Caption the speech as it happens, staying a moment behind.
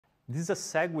This is a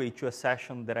segue to a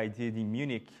session that I did in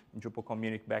Munich, in DrupalCon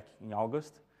Munich back in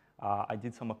August. I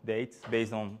did some updates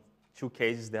based on 2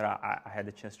 cases that I had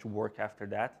a chance to work after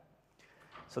that.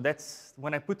 So that's,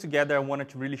 when I put together, I wanted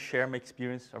to really share my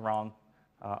experience around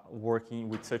working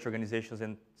with such organizations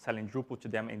and selling Drupal to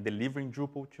them and delivering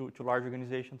Drupal to large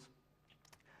organizations.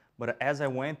 But as I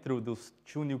went through those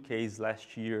 2 new cases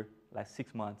last year, last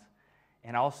 6 months,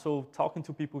 and also talking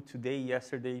to people today,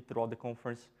 yesterday, throughout the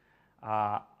conference,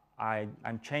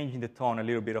 I'm changing the tone a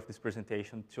little bit of this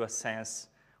presentation to a sense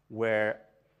where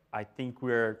I think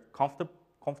we're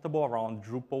comfortable around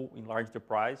Drupal in large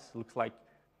enterprise. Looks like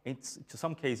to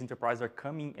some cases, enterprises are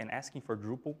coming and asking for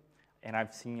Drupal, and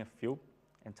I've seen a few.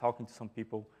 And talking to some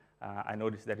people, I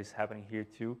noticed that it's happening here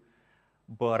too.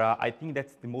 But I think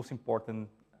that's the most important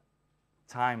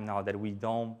time now, that we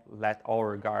don't let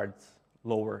our guards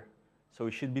lower. So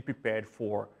we should be prepared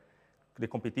for the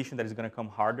competition that is going to come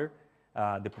harder,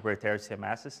 the proprietary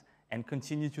CMSs, and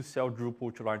continue to sell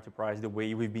Drupal to large enterprise the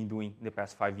way we've been doing in the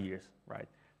past 5 years, right?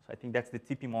 So I think that's the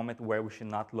tipping moment where we should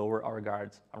not lower our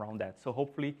guards around that. So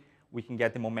hopefully we can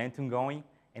get the momentum going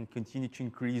and continue to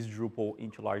increase Drupal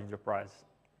into large enterprise.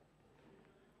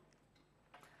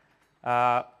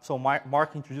 So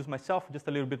Mark introduced myself just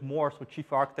a little bit more. So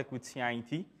Chief Architect with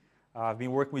CI&T. I've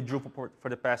been working with Drupal for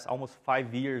the past almost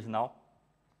 5 years now,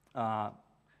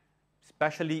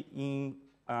 especially in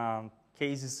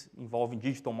cases involving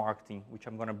digital marketing, which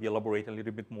I'm going to be elaborating a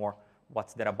little bit more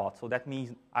what's that about. So that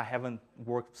means I haven't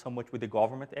worked so much with the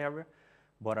government area,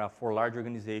 but for large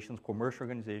organizations, commercial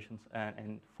organizations,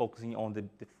 and focusing on the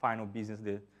final business,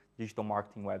 the digital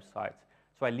marketing websites.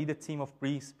 So I lead a team of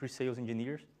pre-sales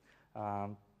engineers,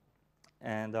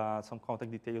 and some contact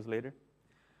details later.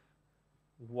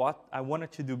 What I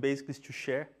wanted to do basically is to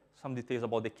share some details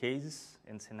about the cases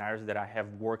and scenarios that I have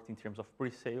worked in terms of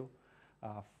pre-sale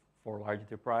for large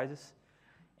enterprises,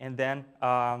 and then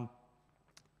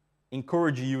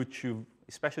encourage you to,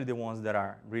 especially the ones that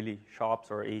are really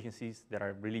shops or agencies that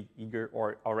are really eager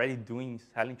or already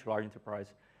selling to large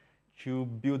enterprise, to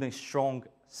build a strong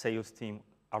sales team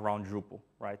around Drupal,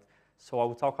 right? So I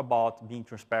will talk about being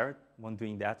transparent when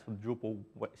doing that, so Drupal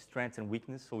strengths and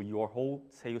weakness, so your whole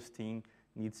sales team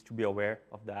needs to be aware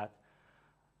of that.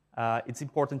 It's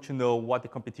important to know what the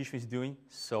competition is doing.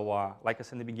 So like I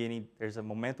said in the beginning, there's a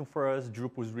momentum for us.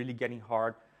 Drupal is really getting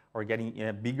hard or getting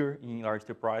bigger in large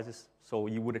enterprises. So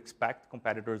you would expect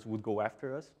competitors would go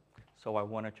after us. So I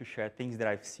wanted to share things that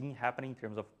I've seen happening in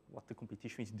terms of what the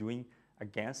competition is doing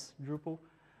against Drupal,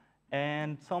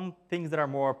 and some things that are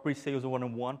more pre-sales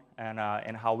one-on-one,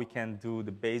 and how we can do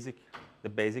the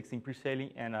basics in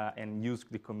pre-selling, and use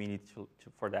the community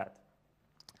for that.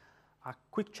 A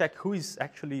quick check, who is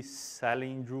actually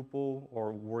selling Drupal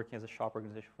or working as a shop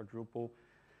organization for Drupal?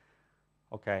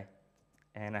 Okay,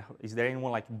 and is there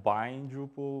anyone like buying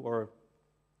Drupal or,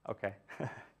 okay.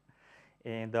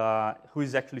 And who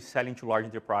is actually selling to large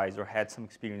enterprise or had some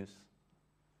experience?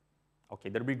 Okay,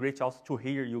 that'd be great also to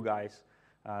hear you guys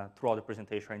throughout the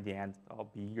presentation. In the end, I'll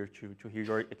be eager to hear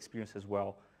your experience as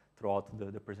well throughout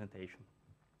the presentation.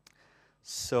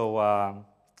 So I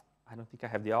don't think I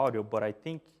have the audio, but I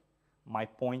think my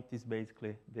point is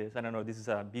basically this. I don't know, this is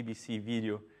a BBC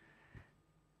video,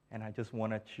 and I just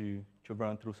wanted to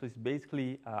run through. So it's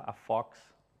basically a fox,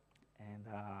 and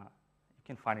you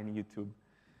can find it on YouTube.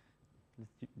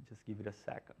 Let's just give it a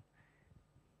second.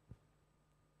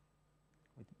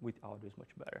 With audio is much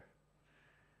better.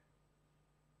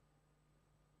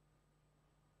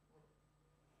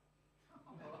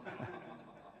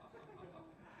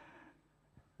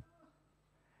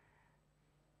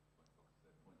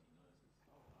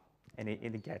 And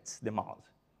it gets the mouse.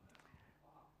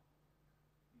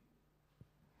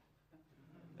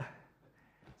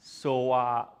 So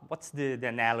what's the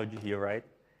analogy here, right?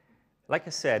 Like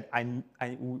I said,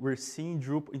 we're seeing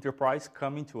Drupal enterprise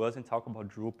coming to us and talk about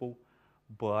Drupal,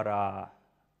 but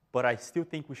I still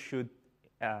think we should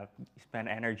spend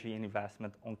energy and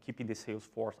investment on keeping the sales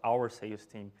force, our sales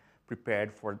team,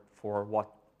 prepared for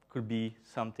what could be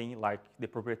something like the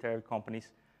proprietary companies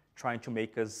trying to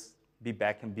make us be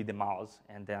back and be the mouse,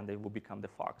 and then they will become the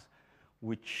fox.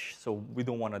 So we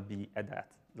don't want to be at that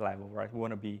level, right? We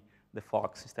want to be the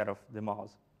fox instead of the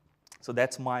mouse. So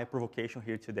that's my provocation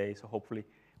here today. So hopefully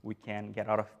we can get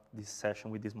out of this session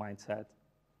with this mindset.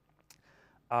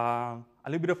 A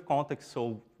little bit of context,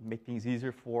 so make things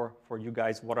easier for you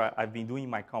guys, what I've been doing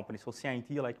in my company. So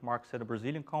CI&T, like Mark said, a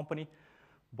Brazilian company,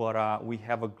 but we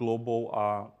have a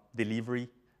global delivery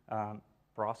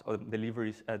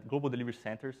global delivery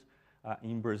centers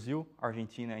in Brazil,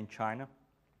 Argentina, and China.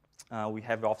 We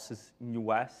have offices in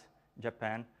US,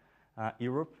 Japan,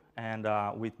 Europe, And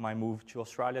with my move to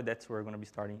Australia, that's where we're going to be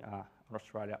starting an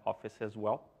Australia office as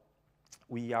well.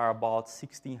 We are about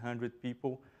 1,600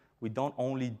 people. We don't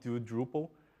only do Drupal,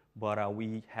 but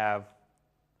we have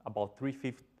about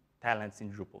 3/5 talents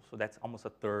in Drupal. So that's almost a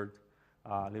third,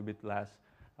 a little bit less,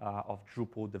 of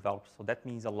Drupal developers. So that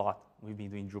means a lot. We've been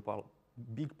doing Drupal.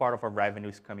 Big part of our revenue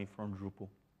is coming from Drupal.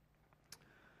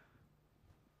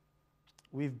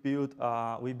 We built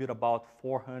about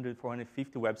 400,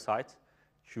 450 websites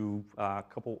to a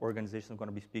couple organizations I'm going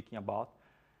to be speaking about,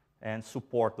 and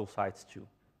support those sites too.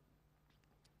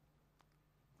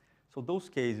 So those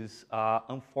cases,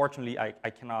 unfortunately, I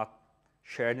cannot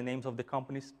share the names of the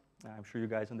companies. I'm sure you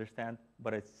guys understand,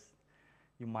 but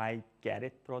you might get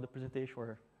it throughout the presentation,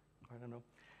 or I don't know.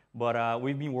 But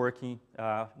we've been working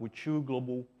with 2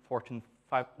 global Fortune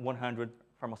 100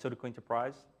 pharmaceutical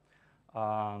enterprise.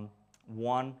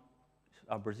 One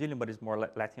Brazilian, but it's more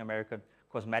Latin American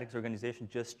cosmetics organization,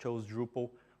 just chose Drupal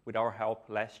with our help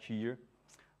last year.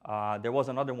 There was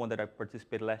another one that I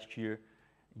participated last year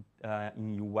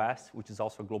in US, which is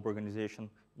also a global organization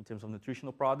in terms of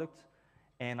nutritional products,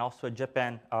 and also a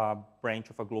Japan branch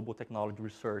of a global technology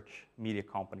research media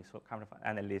company, so kind of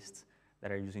analysts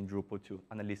that are using Drupal too,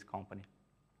 analyst company.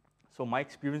 So my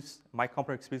experience, my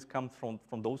company experience comes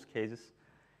from those cases,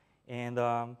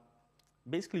 and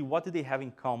basically what do they have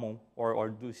in common, or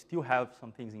do still have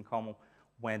some things in common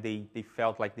when they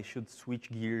felt like they should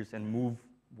switch gears and move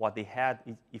what they had,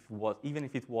 even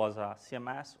if it was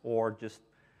CMS or just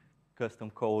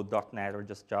custom code, .NET or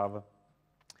just Java.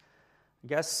 I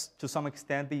guess to some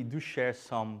extent they do share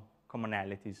some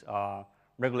commonalities.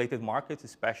 Regulated markets,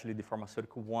 especially the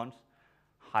pharmaceutical ones,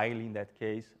 highly in that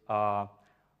case.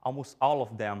 Almost all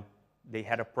of them, they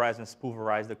had a presence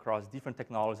pulverized across different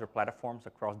technologies or platforms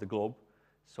across the globe,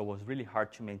 so it was really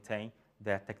hard to maintain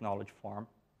that technology farm.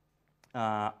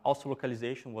 Also,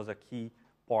 localization was a key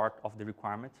part of the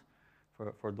requirement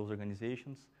for those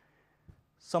organizations.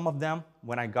 Some of them,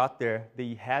 when I got there,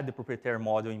 they had the proprietary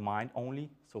model in mind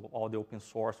only, so all the open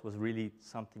source was really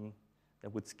something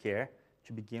that would scare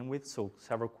to begin with, so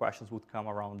several questions would come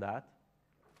around that.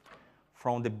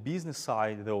 From the business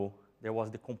side, though, there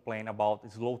was the complaint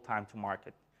about slow time to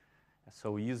market.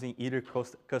 So using either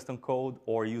custom code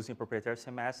or using proprietary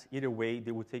CMS, either way,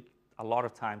 they would take a lot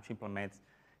of time to implement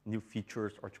new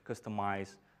features or to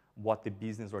customize what the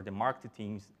business or the marketing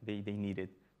teams they needed.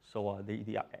 So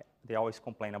they always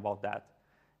complain about that.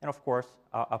 And of course,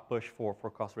 a push for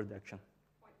cost reduction.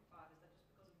 Point 5, is that just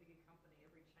because of a bigger company,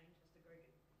 every change has to go get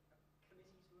a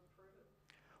committee to approve it?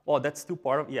 Well, that's still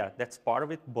part of, yeah, that's part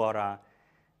of it, but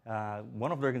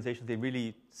one of the organizations, they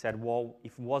really said, well,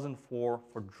 if it wasn't for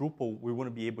Drupal, we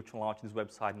wouldn't be able to launch this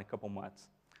website in a couple months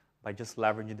by just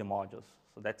leveraging the modules.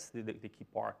 So that's the key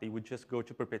part. They would just go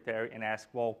to proprietary and ask,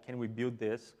 well, can we build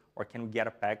this, or can we get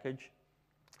a package?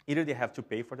 Either they have to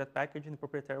pay for that package in the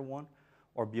proprietary one,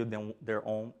 or build their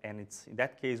own, and in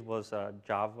that case was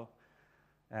Java,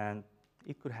 and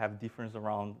it could have difference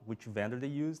around which vendor they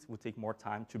used. It would take more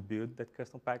time to build that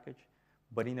custom package.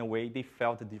 But in a way, they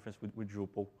felt the difference with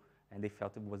Drupal, and they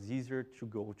felt it was easier to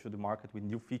go to the market with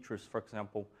new features. For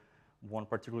example, one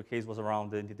particular case was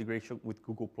around the integration with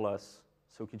Google+.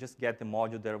 So you could just get the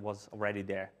module that was already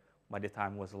there by the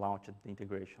time it was launched, the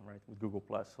integration, right, with Google+.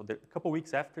 So a couple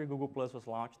weeks after Google+ was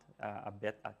launched,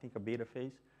 I think a beta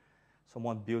phase,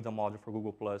 someone built a module for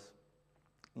Google+.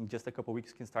 In just a couple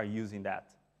weeks, you can start using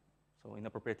that. So in a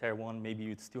proprietary one, maybe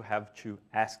you'd still have to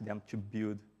ask them to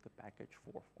build the package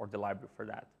or the library for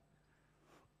that.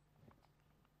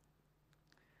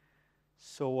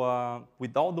 So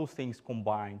with all those things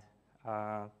combined,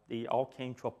 they all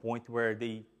came to a point where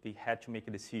they had to make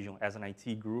a decision as an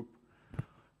IT group,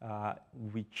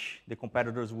 which the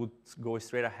competitors would go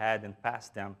straight ahead and pass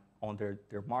them on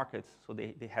their markets. So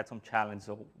they had some challenge.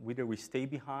 So whether we stay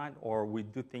behind or we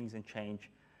do things and change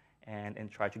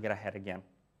and try to get ahead again.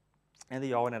 And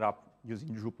they all ended up using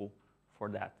Drupal for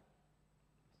that.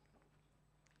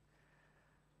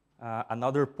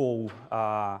 Another poll,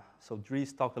 so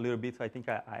Dries talked a little bit. I think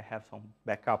I have some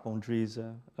backup on Dries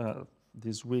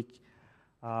this week.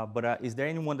 But is there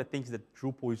anyone that thinks that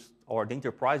Drupal is, or the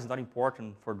enterprise is not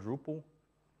important for Drupal?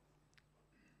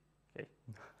 Okay.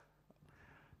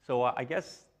 So I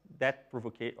guess that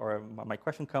my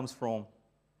question comes from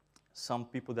some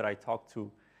people that I talk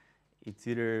to. It's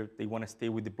either they want to stay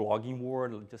with the blogging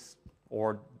world,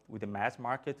 or with the mass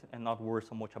market, and not worry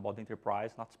so much about the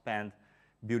enterprise, not spend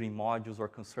building modules or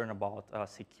concern about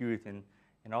security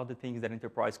and all the things that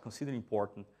enterprise consider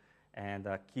important, and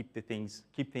keep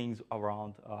things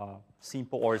around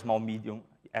simple or small medium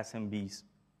SMBs.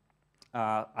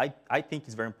 I think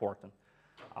it's very important.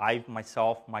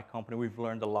 myself, my company, we've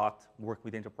learned a lot working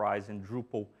with enterprise and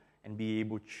Drupal and be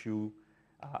able to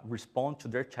respond to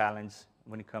their challenge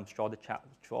when it comes to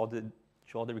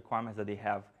all the requirements that they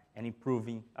have and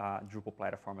improving Drupal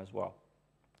platform as well.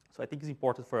 So I think it's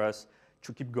important for us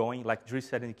to keep going. Like Dries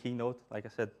said in the keynote, like I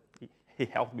said, he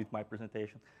helped with my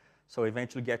presentation. So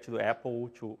eventually get to Apple,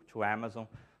 to Amazon.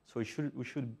 So we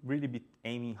should really be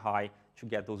aiming high to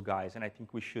get those guys. And I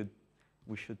think we should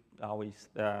always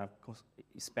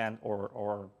spend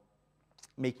or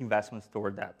make investments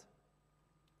toward that.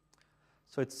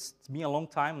 So it's been a long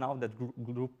time now that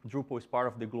Drupal is part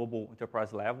of the global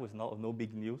enterprise level. It's no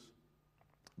big news.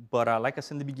 But like I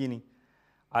said in the beginning,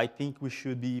 I think we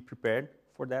should be prepared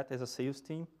for that as a sales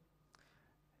team.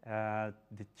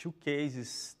 The two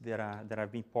cases that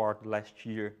I've been part last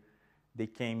year, they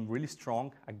came really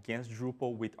strong against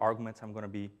Drupal with arguments I'm going to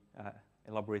be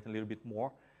elaborating a little bit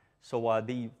more. So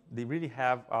they really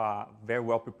have a very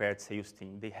well-prepared sales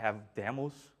team. They have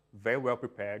demos very well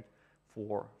prepared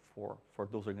for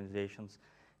those organizations.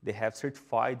 They have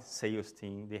certified sales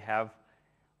team. They have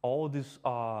all this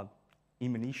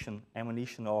ammunition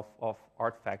of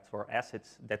artifacts or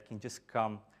assets that can just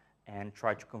come and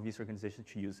try to convince organizations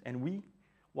to use. And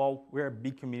we're a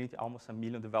big community, almost 1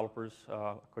 million developers,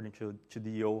 according to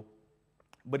DO.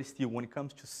 But still, when it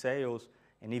comes to sales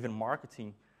and even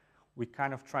marketing, we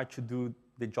kind of try to do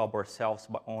the job ourselves,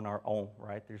 but on our own,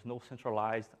 right? There's no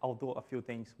centralized, although a few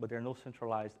things, but there are no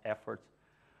centralized efforts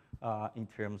in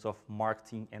terms of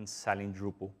marketing and selling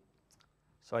Drupal.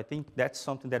 So I think that's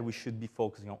something that we should be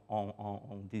focusing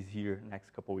on this year,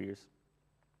 next couple of years.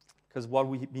 Because what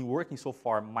we've been working so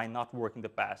far might not work in the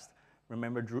past.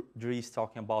 Remember Dries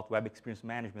talking about web experience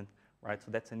management, right?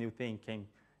 So that's a new thing, came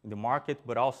in the market,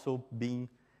 but also being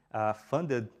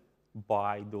funded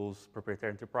by those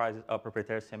proprietary enterprises,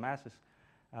 proprietary CMSs,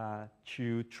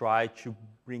 to try to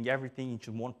bring everything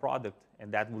into one product,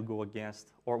 and that would go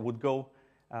against, or would go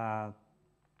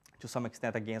to some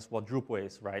extent against what Drupal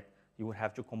is, right? You would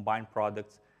have to combine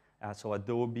products. So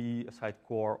Adobe,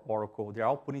 Sitecore, Oracle, they're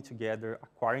all putting together,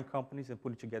 acquiring companies and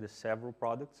putting together several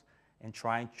products and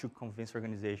trying to convince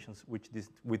organizations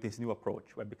with this new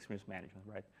approach, web experience management,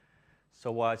 right?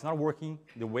 So it's not working.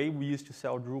 The way we used to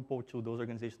sell Drupal to those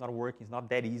organizations is not working. It's not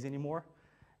that easy anymore.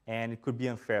 And it could be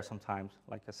unfair sometimes,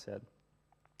 like I said.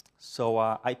 So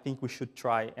I think we should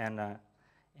try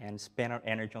and spend our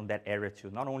energy on that area too.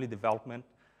 Not only development,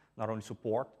 not only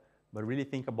support, but really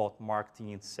think about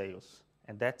marketing and sales.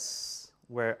 And that's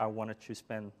where I wanted to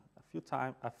spend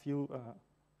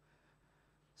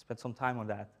spend some time on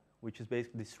that, which is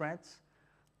basically the strengths,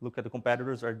 look at the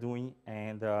competitors are doing,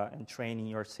 and training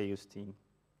your sales team.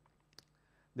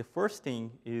 The first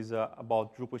thing is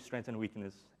about Drupal strengths and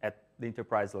weakness at the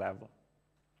enterprise level.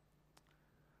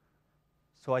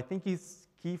 So I think it's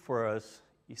key for us,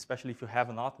 especially if you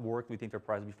have not worked with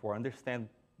enterprise before, understand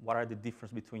what are the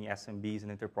difference between SMBs and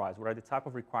enterprise. What are the type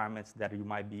of requirements that you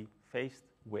might be faced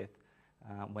with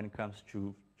when it comes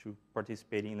to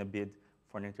participating in a bid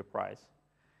for an enterprise.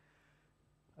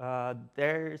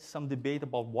 There's some debate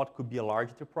about what could be a large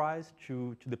enterprise.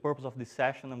 To the purpose of this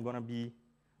session, I'm going to be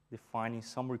defining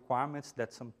some requirements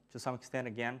that to some extent,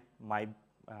 again, might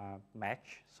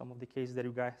match some of the cases that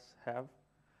you guys have.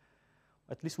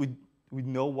 At least we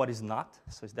know what is not,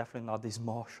 so it's definitely not the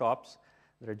small shops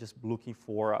that are just looking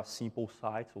for a simple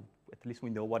site, so at least we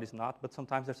know what is not, but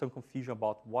sometimes there's some confusion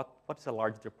about what is a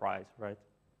large enterprise, right?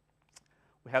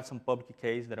 We have some public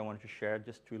cases that I wanted to share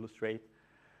just to illustrate,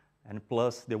 and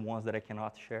plus the ones that I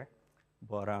cannot share.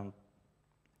 But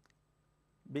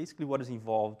basically what is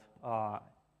involved,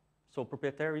 so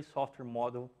proprietary software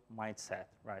model mindset,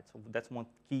 right? So that's one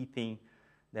key thing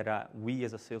that we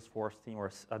as a Salesforce team or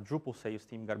a Drupal sales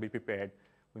team got to be prepared.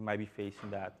 We might be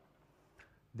facing that.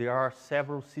 There are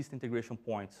several system integration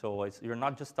points. So you're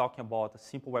not just talking about a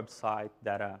simple website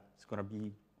that is going to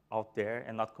be out there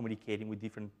and not communicating with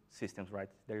different systems, right?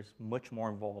 There's much more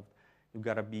involved. You've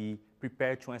got to be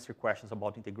prepared to answer questions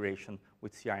about integration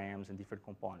with CRMs and different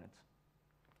components.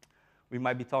 We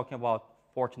might be talking about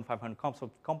Fortune 500 companies,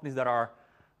 so companies that are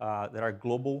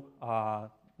global.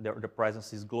 Their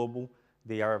presence is global.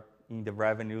 They are in the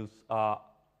revenues of,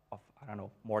 I don't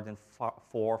know, more than $4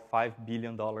 or $5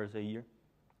 billion a year.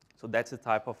 So that's the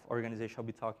type of organization I'll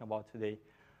be talking about today.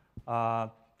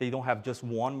 They don't have just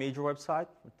one major website.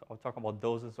 I'll talk about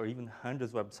dozens or even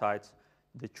hundreds of websites.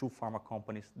 The two pharma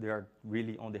companies, they are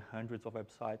really on the hundreds of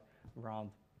websites around.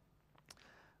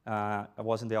 I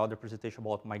was in the other presentation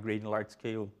about migrating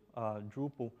large-scale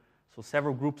Drupal. So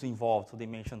several groups involved, so they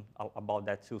mentioned about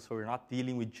that too. So we're not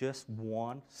dealing with just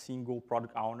one single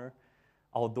product owner,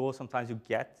 although sometimes you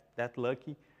get that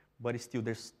lucky, but still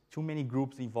there's too many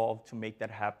groups involved to make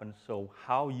that happen. So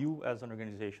how you as an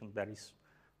organization that is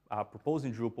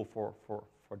proposing Drupal for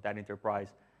that enterprise,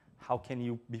 how can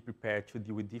you be prepared to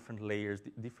deal with different layers,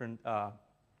 different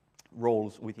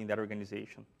roles within that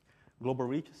organization? Global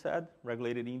reach, said,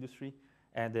 regulated industry,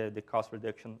 and the cost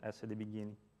reduction as at the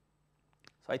beginning.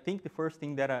 So I think the first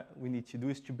thing that we need to do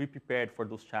is to be prepared for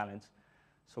those challenges.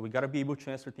 So we got to be able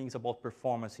to answer things about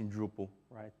performance in Drupal,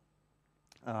 right?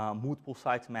 Multiple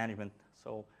sites management.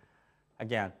 So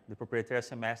again, the proprietary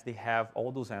CMS, they have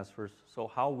all those answers. So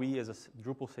how we as a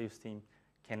Drupal sales team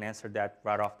can answer that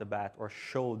right off the bat or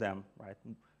show them, right?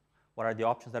 What are the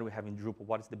options that we have in Drupal?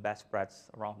 What is the best practice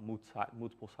around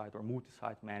multiple site or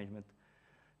multi-site management?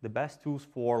 The best tools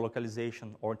for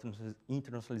localization or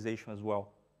internationalization as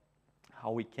well.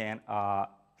 How we can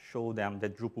show them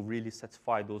that Drupal really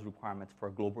satisfies those requirements for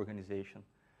a global organization.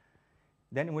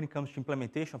 Then when it comes to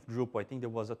implementation of Drupal, I think there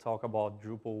was a talk about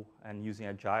Drupal and using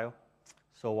Agile.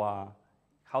 So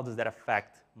how does that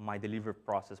affect my delivery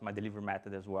process, my delivery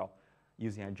method as well?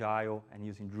 Using Agile and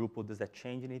using Drupal, does that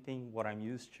change anything, what I'm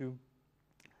used to?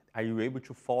 Are you able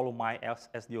to follow my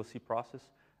SDLC process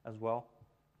as well?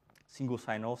 Single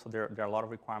sign-on, so there are a lot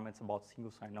of requirements about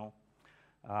single sign-on.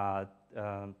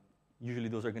 Usually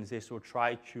those organizations will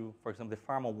try to, for example, the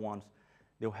pharma ones,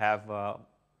 they'll have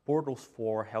portals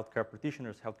for healthcare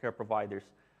practitioners, healthcare providers.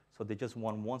 So they just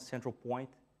want one central point,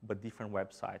 but different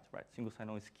websites, right? Single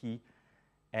sign-on is key.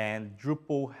 And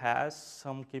Drupal has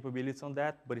some capabilities on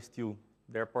that, but still,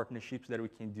 there are partnerships that we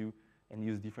can do and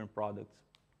use different products.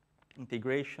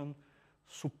 Integration,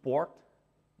 support.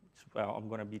 Well, I'm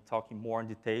going to be talking more in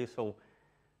detail. So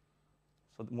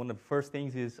one of the first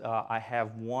things is I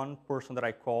have one person that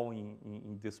I call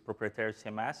in this proprietary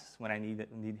CMS when I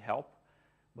need help.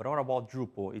 But what about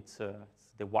Drupal? It's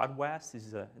the Wild West.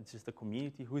 It's just the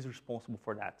community. Who is responsible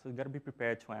for that? So you got to be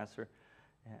prepared to answer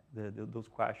those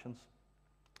questions.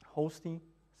 Hosting,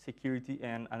 security,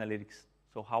 and analytics.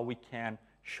 So how we can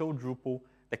show Drupal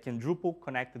that Drupal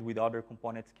connected with other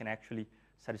components can actually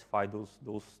satisfy those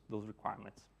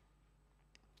requirements.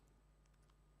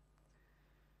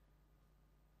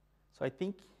 So I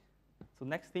think the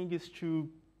next thing is to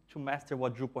master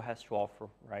what Drupal has to offer,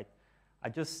 right?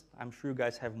 I'm sure you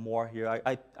guys have more here.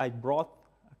 I brought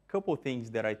a couple of things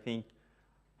that I think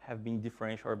have been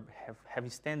differential or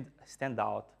have stand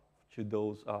out to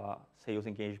those sales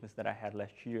engagements that I had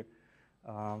last year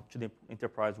to the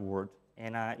enterprise world.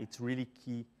 And it's really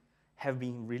key, have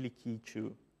been really key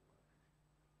to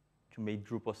make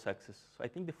Drupal a success. So I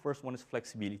think the first one is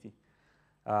flexibility.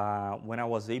 When I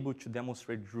was able to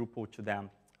demonstrate Drupal to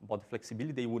them about the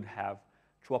flexibility they would have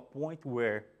to a point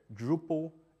where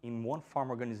Drupal in one farm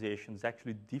organization is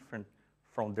actually different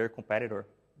from their competitor,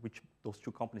 which those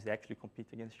two companies actually compete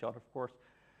against each other, of course.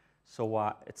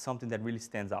 So it's something that really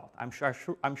stands out. I'm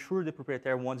sure the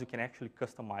proprietary ones you can actually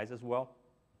customize as well,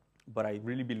 but I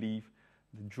really believe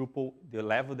the Drupal, the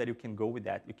level that you can go with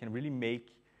that, you can really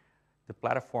make the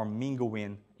platform mingle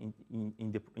in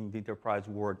the enterprise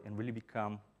world and really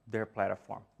become their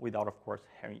platform without, of course,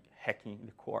 hacking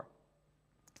the core.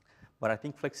 But I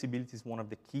think flexibility is one of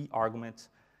the key arguments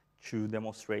to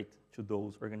demonstrate to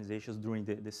those organizations during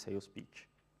the sales pitch.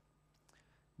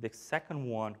 The second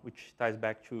one, which ties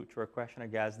back to our question, I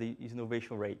guess, is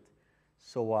innovation rate.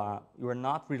 So you are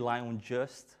not relying on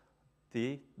just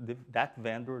that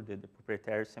vendor, the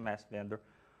proprietary CMS vendor.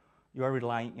 You are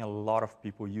relying on a lot of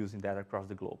people using that across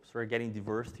the globe. So you're getting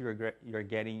diversity, you're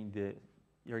getting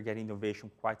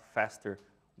innovation quite faster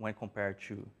when compared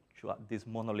to this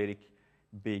monolithic,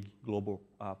 big global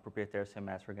proprietary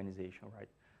CMS organization, right?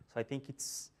 So I think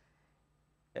it's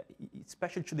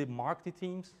especially to the marketing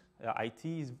teams. IT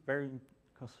is very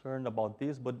concerned about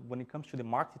this, but when it comes to the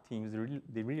marketing teams,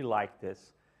 they really like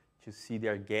this, to see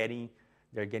they're getting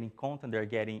content, they're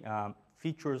getting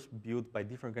features built by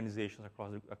different organizations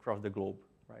across the globe,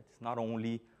 right? It's not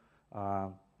only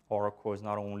Oracle, it's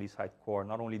not only Sitecore,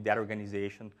 not only that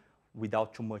organization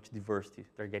without too much diversity.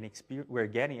 They're getting experience. We're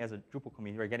getting, as a Drupal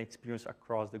community, we're getting experience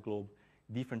across the globe,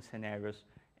 different scenarios,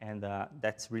 and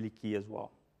that's really key as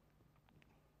well.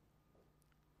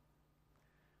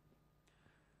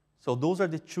 So those are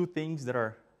the two things that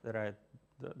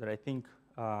I think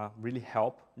really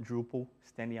help Drupal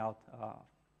standing out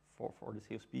for the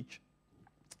sales pitch.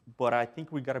 But I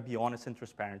think we got to be honest and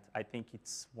transparent. I think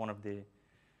it's one of the,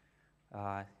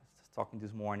 talking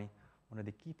this morning, one of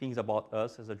the key things about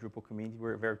us as a Drupal community.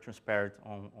 We're very transparent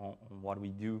on what we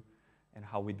do and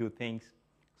how we do things.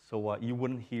 So you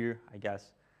wouldn't hear, I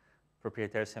guess,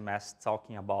 proprietary CMS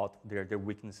talking about their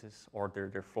weaknesses or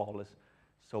their flawless.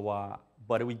 So,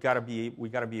 but we gotta be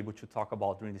able to talk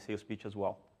about during the sales pitch as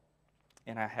well.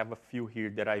 and I have a few here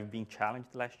that I've been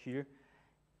challenged last year.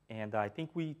 And I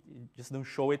think we just don't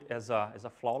show it as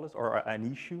a flawless or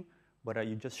an issue, but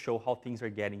you just show how things are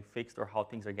getting fixed or how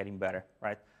things are getting better,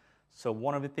 right? So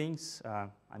one of the things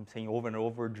I'm saying over and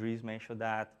over, Dries mentioned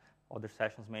that, other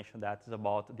sessions mentioned that, is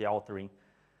about the authoring.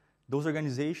 Those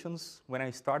organizations, when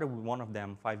I started with one of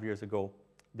them 5 years ago,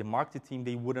 the marketing team,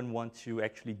 they wouldn't want to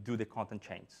actually do the content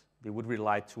change. They would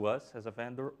rely to us as a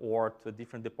vendor or to a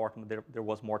different department that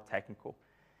was more technical.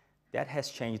 That has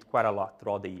changed quite a lot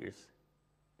throughout the years.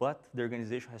 But the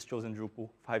organization has chosen Drupal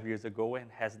 5 years ago and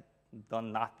has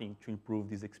done nothing to improve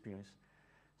this experience.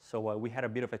 So we had a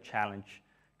bit of a challenge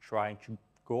trying to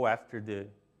go after the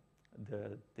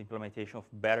implementation of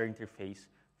better interface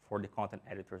for the content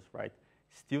editors, right?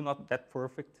 Still not that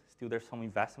perfect. Still there's some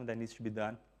investment that needs to be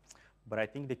done. But I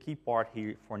think the key part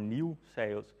here for new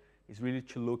sales is really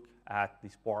to look at the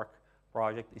Spark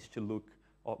project, is to look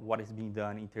at what is being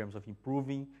done in terms of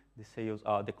improving the sales,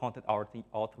 the content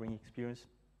authoring experience.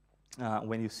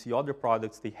 When you see other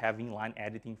products, they have inline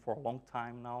editing for a long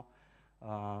time now.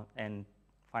 And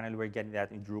finally, we're getting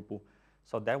that in Drupal.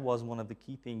 So that was one of the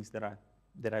key things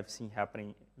that I've seen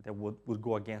happening that would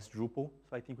go against Drupal.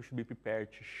 So I think we should be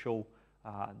prepared to show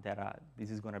that this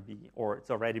is going to be, or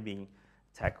it's already being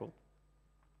tackled.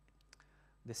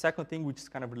 The second thing, which is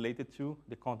kind of related to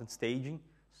the content staging,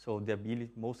 so the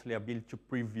ability to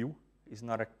preview is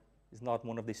not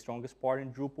one of the strongest part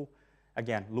in Drupal.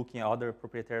 Again, looking at other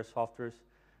proprietary softwares,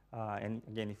 and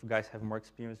again, if you guys have more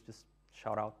experience, just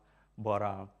shout out. But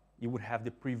you would have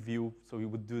the preview, so you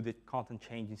would do the content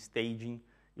change in staging.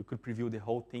 You could preview the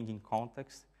whole thing in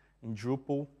context. In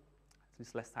Drupal, at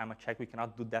least last time I checked, we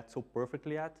cannot do that so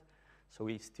perfectly yet. So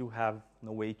we still have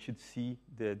no way to see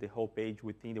the whole page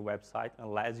within the website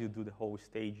unless you do the whole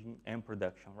staging and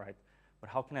production, right? But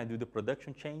how can I do the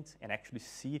production change and actually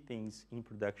see things in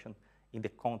production in the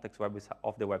context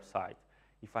of the website?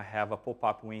 If I have a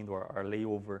pop-up window or a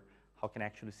layover, how can I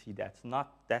actually see that? It's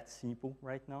not that simple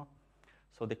right now.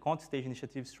 So the content stage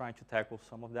initiative is trying to tackle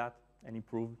some of that and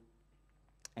improve.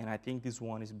 And I think this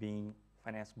one is being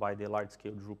financed by the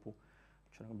large-scale Drupal,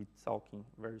 which I'm going to be talking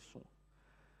very soon.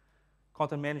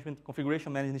 Content management,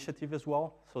 configuration management initiative as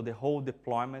well. So the whole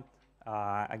deployment,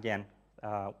 again,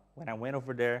 when I went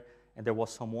over there and there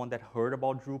was someone that heard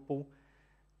about Drupal,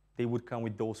 they would come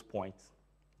with those points.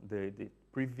 The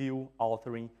preview,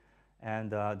 authoring,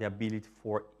 and the ability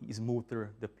for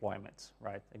smoother deployments,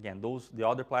 right? Again, the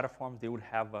other platforms, they would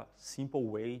have a simple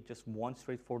way, just one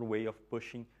straightforward way of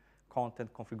pushing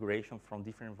content configuration from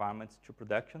different environments to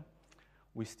production.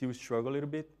 We still struggle a little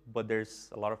bit, but there's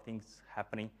a lot of things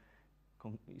happening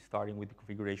starting with the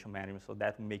configuration management, so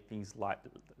that will make things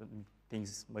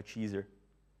much easier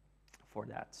for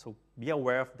that. So be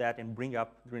aware of that and bring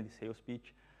up during the sales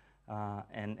pitch,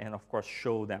 and of course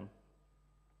show them.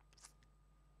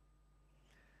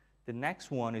 The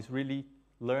next one is really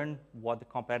learn what the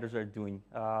competitors are doing.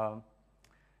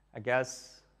 I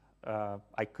guess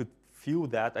I could feel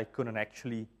that I couldn't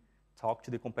actually talk to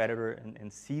the competitor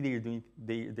and see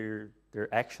their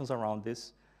actions around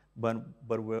this. But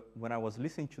when I was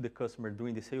listening to the customer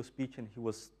doing the sales pitch and he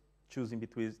was choosing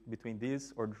between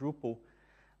this or Drupal,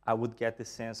 I would get the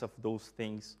sense of those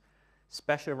things,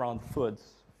 especially around FUDs,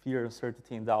 fear,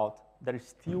 uncertainty, and doubt, that is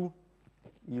still,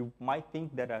 you might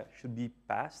think that should be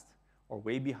past or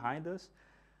way behind us,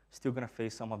 still going to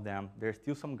face some of them. There's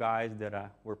still some guys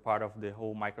that were part of the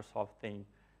whole Microsoft thing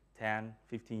 10,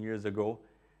 15 years ago,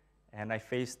 and I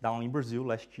faced down in Brazil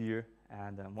last year,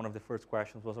 and one of the first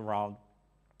questions was around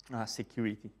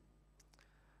security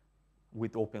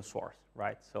with open source,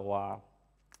 right? So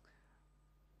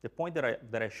the point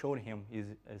that I showed him is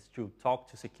to talk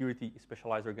to security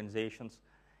specialized organizations.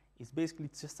 It's basically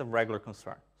just a regular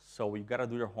concern. So you gotta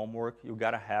do your homework. You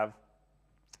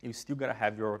still gotta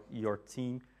have your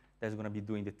team that's gonna be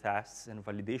doing the tests and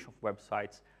validation of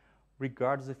websites,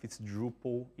 regardless if it's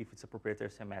Drupal, if it's a proprietary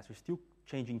CMS. You're still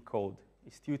changing code.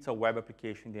 It's a web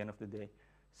application at the end of the day.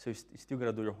 So you still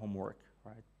gotta do your homework,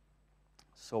 right?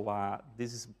 So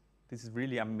this is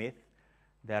really a myth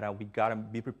that we gotta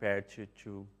be prepared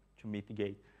to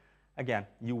mitigate. Again,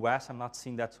 US, I'm not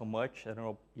seeing that so much. I don't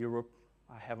know, Europe,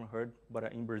 I haven't heard,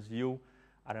 but in Brazil,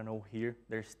 I don't know here,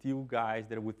 there's still guys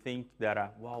that would think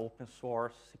that, well, open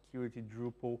source, security,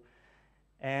 Drupal,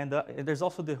 and there's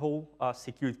also the whole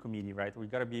security committee, right? We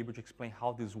gotta be able to explain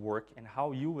how this works and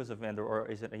how you as a vendor or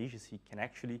as an agency can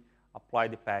actually apply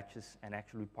the patches and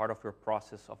actually be part of your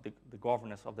process of the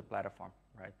governance of the platform,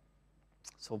 right?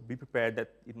 So be prepared that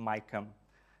it might come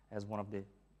as one of the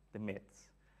myths.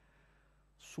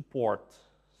 Support.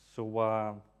 So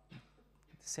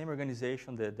the same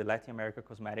organization, the Latin America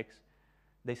Cosmetics,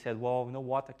 they said, well, you know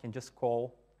what, I can just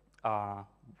call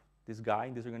this guy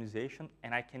in this organization,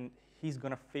 and he's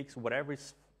going to fix whatever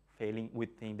is failing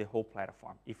within the whole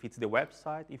platform. If it's the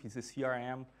website, if it's the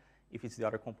CRM, if it's the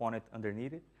other component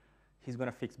underneath it, he's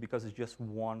going to fix because it's just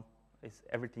one, it's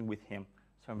everything with him.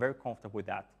 So I'm very comfortable with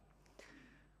that.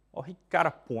 Well, he got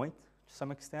a point to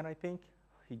some extent, I think.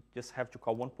 He just have to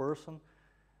call one person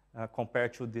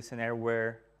compared to this scenario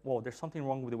where, well, there's something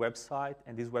wrong with the website,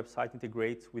 and this website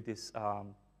integrates with this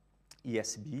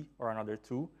ESB or another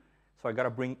tool. So I got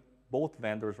to bring both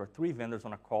vendors or 3 vendors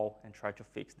on a call and try to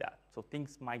fix that. So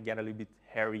things might get a little bit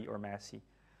hairy or messy.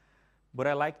 But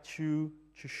I like to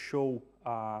show,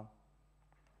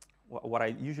 what I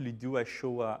usually do, I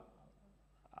show an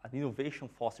innovation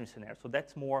fostering scenario. So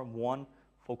that's more one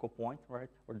focal point, right?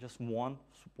 Or just one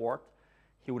support.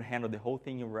 He would handle the whole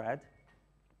thing in red.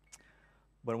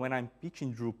 But when I'm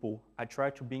pitching Drupal, I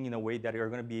try to bring in a way that you're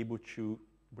going to be able to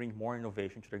bring more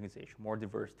innovation to the organization, more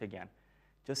diversity again.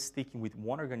 Just sticking with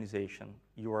one organization,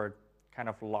 you are kind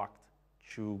of locked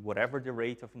to whatever the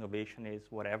rate of innovation is,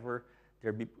 whatever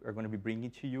they're going to be bringing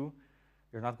to you.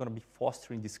 You're not going to be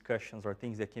fostering discussions or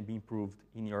things that can be improved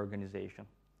in your organization.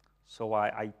 So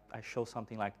I show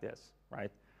something like this,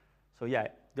 right? So yeah,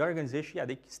 the organization, yeah,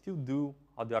 they can still do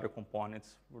all the other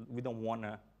components. We don't want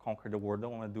to conquer the world,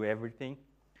 don't want to do everything,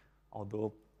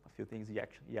 although a few things,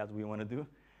 yes, we want to do.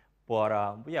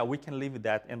 But yeah, we can live with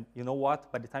that. And you know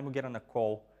what? By the time we get on a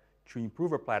call to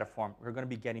improve our platform, we're going to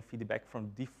be getting feedback from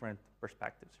different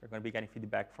perspectives. We're going to be getting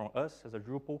feedback from us as a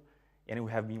Drupal, and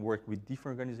we have been working with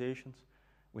different organizations.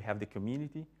 We have the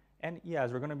community. And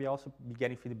yes, we're going to be also be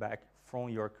getting feedback from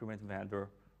your current vendor,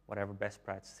 whatever best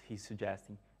practice he's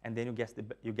suggesting. And then you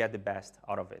get the best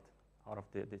out of it, out of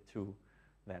the 2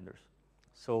 vendors.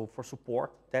 So for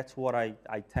support, that's what I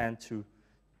tend to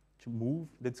move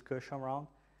the discussion around.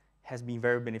 Has been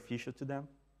very beneficial to them.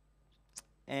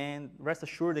 And rest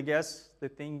assured, I guess, the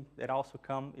thing that also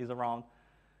comes is around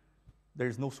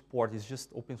there's no support, it's just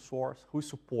open source. Who's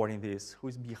supporting this?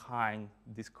 Who's behind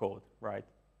this code, right?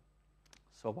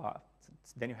 So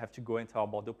then you have to go and tell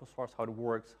about the open source, how it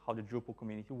works, how the Drupal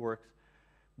community works.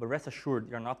 But rest assured,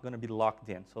 you're not going to be locked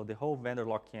in. So the whole vendor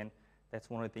lock-in, that's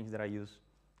one of the things that I use.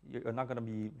 You're not going to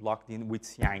be locked in with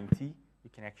CI&T. You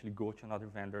can actually go to another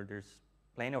vendor. There's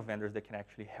plenty of vendors that can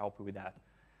actually help you with that.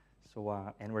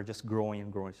 So, and we're just growing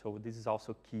and growing. So this is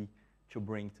also key to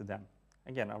bring to them.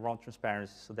 Again, around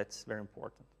transparency, so that's very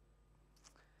important.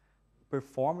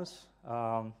 Performance,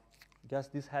 I guess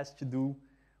this has to do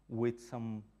with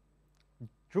some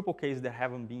Drupal cases that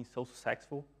haven't been so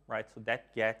successful, right? So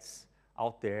that gets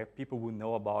out there, people will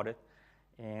know about it.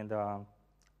 And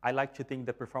I like to think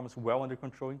that performance is well under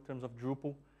control in terms of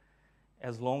Drupal,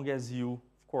 as long as you,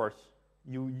 of course,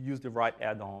 you use the right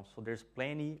add-ons. So there's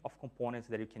plenty of components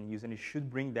that you can use, and you should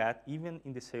bring that even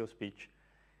in the sales pitch,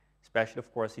 especially,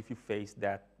 of course, if you face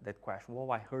that question,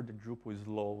 well, I heard that Drupal is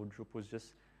low, Drupal is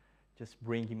just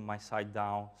bringing my site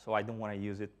down, so I don't want to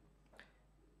use it.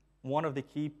 One of the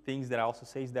key things that I also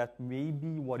say is that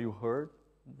maybe what you heard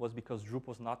was because Drupal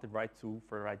was not the right tool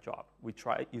for the right job. You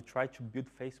try to build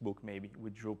Facebook maybe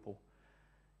with Drupal.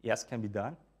 Yes, can be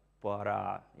done, but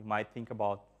you might think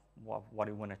about what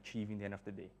you want to achieve in the end of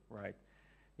the day, right?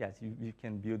 Yes, you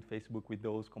can build Facebook with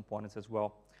those components as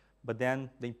well, but then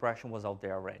the impression was out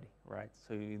there already, right?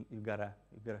 So you gotta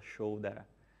show that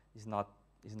it's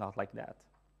not like that.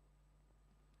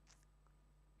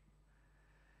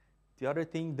 The other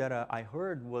thing that I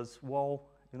heard was, well,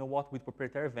 you know what, with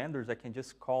proprietary vendors, I can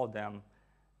just call them,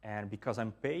 and because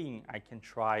I'm paying, I can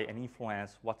try and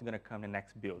influence what's going to come in the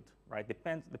next build, right?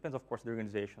 Depends, of course, the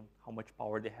organization, how much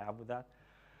power they have with that,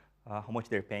 how much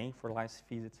they're paying for license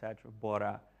fees, etc.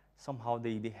 But somehow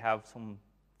they have some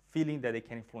feeling that they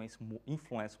can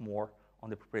influence more on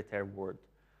the proprietary world.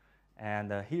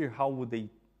 And here, how would they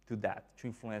do that to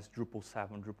influence Drupal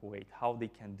 7, Drupal 8? How they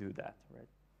can do that, right?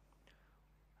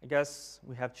 I guess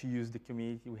we have to use the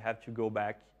community. We have to go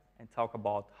back and talk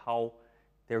about how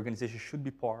the organization should be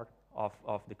part of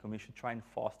the community, should try and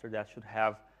foster that, should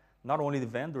have not only the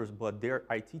vendors, but their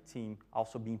IT team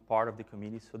also being part of the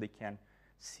community so they can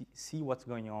see what's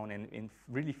going on and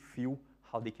really feel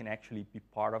how they can actually be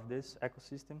part of this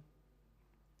ecosystem.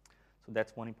 So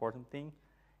that's one important thing.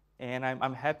 And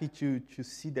I'm happy to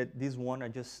see that this one I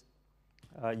just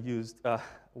used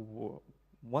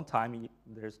one time.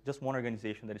 There's just one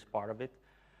organization that is part of it,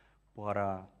 but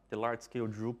the large-scale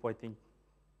Drupal, I think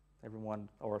everyone,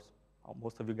 or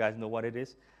most of you guys know what it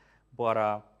is,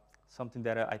 but something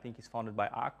that I think is founded by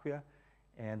Acquia,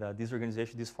 and this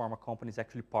organization, this pharma company, is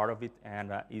actually part of it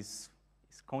and is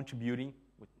contributing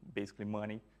with basically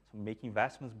money. to make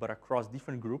investments, but across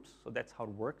different groups. So that's how it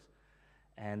works.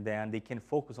 And then they can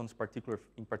focus on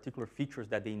particular features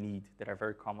that they need that are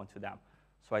very common to them.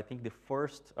 So I think the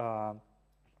first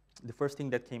thing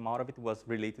that came out of it was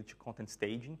related to content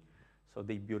staging. So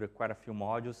they built quite a few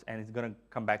modules, and it's going to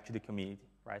come back to the community,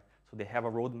 right? So they have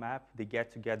a roadmap. They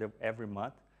get together every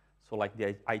month. So like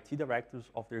the IT directors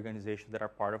of the organization that are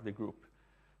part of the group.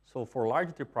 So for large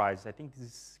enterprises, I think this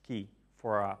is key.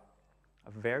 For a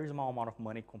very small amount of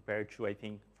money compared to, I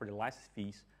think, for the license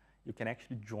fees, you can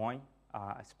actually join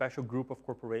a special group of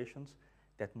corporations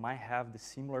that might have the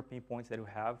similar pain points that you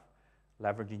have,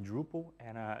 leveraging Drupal,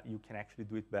 and you can actually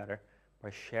do it better by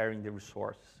sharing the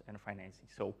resources and financing.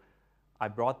 So I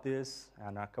brought this,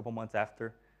 and a couple months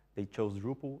after, they chose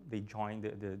Drupal, they joined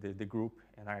the group,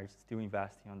 and are still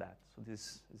investing on that. So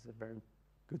this is a very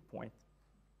good point.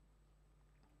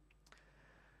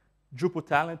 Drupal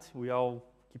talent, we all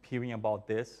keep hearing about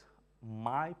this.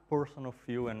 My personal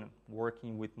feel, and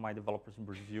working with my developers in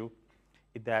Brazil,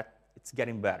 is that it's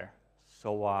getting better.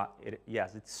 So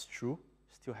yes, it's true,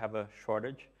 still have a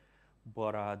shortage,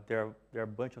 but there are a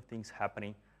bunch of things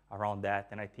happening around that,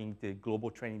 and I think the global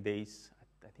training days,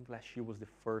 I think last year was the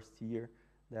first year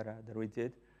that we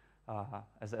did,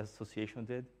 as an association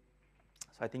did.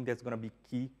 So I think that's going to be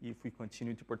key if we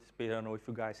continue to participate. I don't know if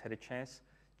you guys had a chance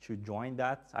to join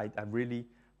that. I really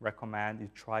recommend you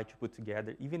try to put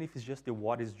together, even if it's just the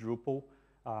What is Drupal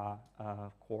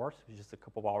course, it's just a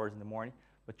couple of hours in the morning,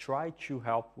 but try to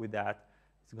help with that.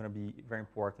 It's going to be very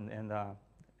important. And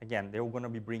again, they're going to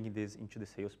be bringing this into the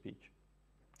sales pitch.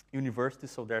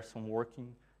 Universities, so there's some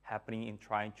working happening in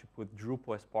trying to put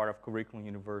Drupal as part of curriculum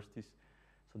universities.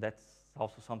 So that's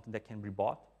also something that can be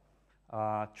bought.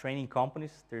 Training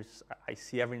companies, I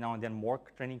see every now and then more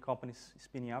training companies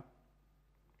spinning up.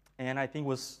 And I think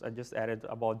I just added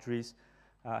about Dries,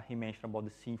 he mentioned about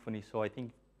the Symfony. So I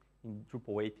think in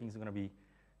Drupal 8, things are going to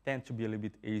tend to be a little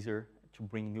bit easier to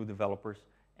bring new developers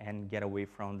and get away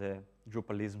from the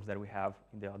Drupalisms that we have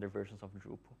in the other versions of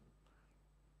Drupal.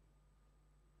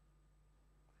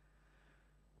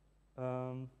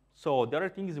 So the other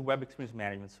thing is web experience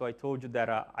management. So I told you that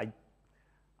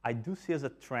I do see as a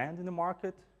trend in the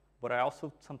market, but I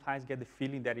also sometimes get the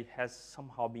feeling that it has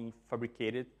somehow been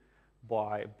fabricated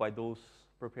by those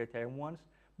proprietary ones.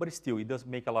 But still, it does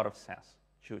make a lot of sense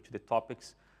to the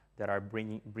topics that are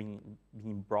being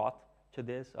brought to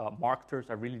this.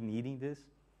 Marketers are really needing this.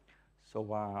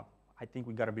 So I think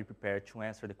we got to be prepared to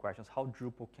answer the questions, how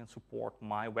Drupal can support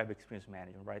my web experience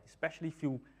management, right? Especially if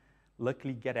you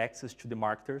luckily get access to the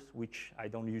marketers, which I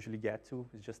don't usually get to.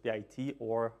 It's just the IT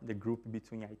or the group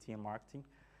between IT and marketing.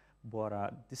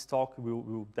 But this talk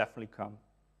will definitely come.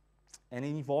 And it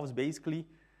involves basically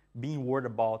being worried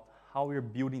about how we're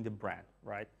building the brand,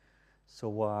 right?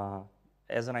 So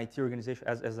as an IT organization,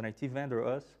 as an IT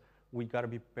vendor, we got to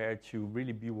be prepared to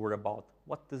really be worried about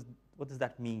what does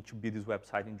that mean to build this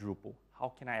website in Drupal? How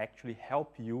can I actually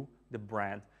help you, the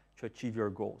brand, to achieve your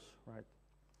goals, right?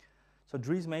 So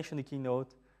Dries mentioned the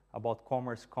keynote about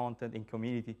commerce, content, and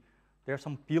community. There are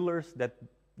some pillars that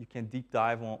you can deep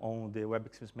dive on the web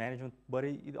experience management, but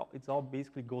it all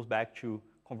basically goes back to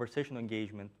conversational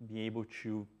engagement, being able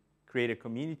to create a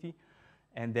community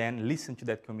and then listen to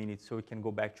that community so we can go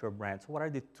back to our brand. So what are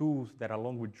the tools that,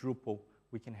 along with Drupal,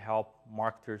 we can help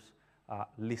marketers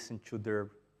listen to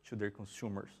their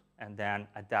consumers and then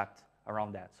adapt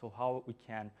around that? So how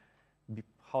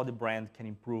the brand can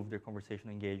improve their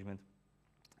conversational engagement.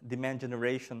 Demand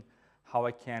generation, how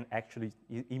I can actually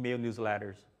email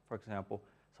newsletters, for example.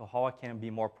 So how I can be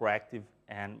more proactive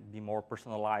and be more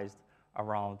personalized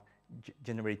around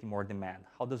generating more demand.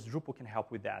 How does Drupal can help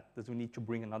with that? Does we need to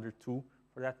bring another tool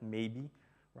for that? Maybe,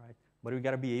 right? But we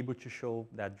got to be able to show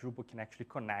that Drupal can actually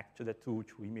connect to the tool,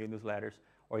 to email newsletters,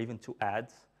 or even to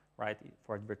ads, right,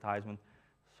 for advertisement.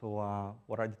 So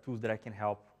what are the tools that can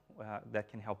help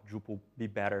Drupal be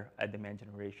better at demand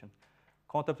generation?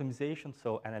 Content optimization,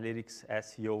 so analytics,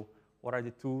 SEO. What are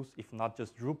the tools, if not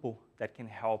just Drupal, that can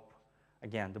help,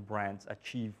 again, the brands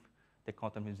achieve the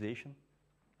content optimization?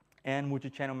 And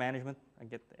multi-channel management. I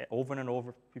get over and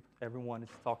over, everyone is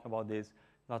talking about this.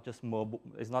 Not just mobile.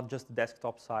 It's not just the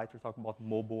desktop site. We're talking about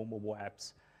mobile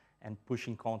apps, and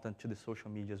pushing content to the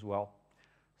social media as well.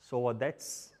 So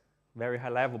that's very high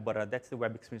level, but that's the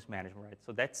web experience management, right?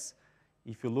 So that's,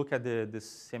 if you look at the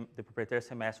proprietary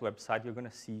CMS website, you're going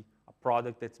to see a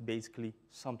product that's basically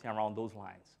something around those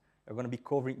lines. You're going to be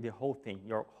covering the whole thing,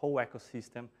 your whole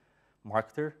ecosystem.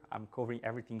 Marketer, I'm covering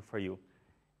everything for you.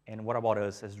 And what about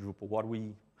us as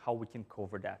Drupal? How we can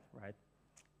cover that, right?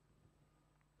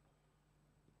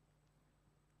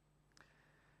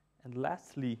 And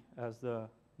lastly, as the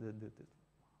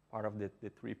part of the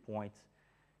 3 points,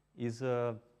 is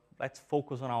let's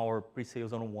focus on our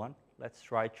pre-sales on-one. Let's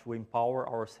try to empower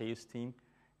our sales team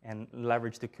and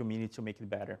leverage the community to make it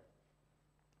better.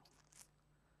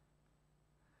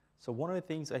 So one of the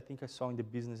things I think I saw in the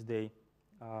business day,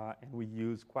 and we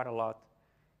use quite a lot,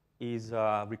 is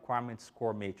requirement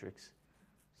score matrix.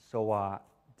 So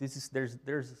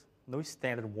there's no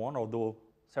standard one, although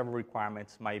several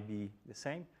requirements might be the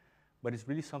same, but it's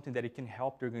really something that it can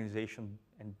help the organization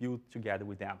and build together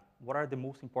with them. What are the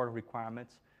most important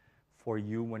requirements for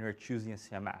you when you're choosing a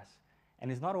CMS?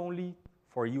 And it's not only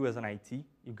for you as an IT,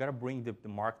 you've got to bring the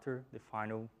marketer, the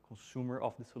final consumer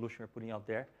of the solution you're putting out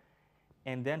there,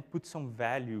 and then put some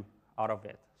value out of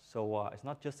it. So it's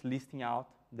not just listing out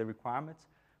the requirements,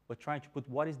 but trying to put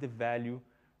what is the value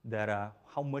that,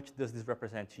 how much does this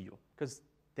represent to you? Because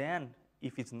then,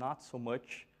 if it's not so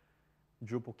much,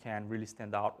 Drupal can really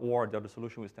stand out, or the other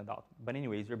solution will stand out. But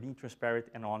anyways, you're being transparent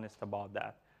and honest about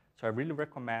that. So I really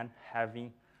recommend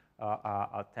having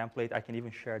a template. I can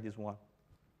even share this one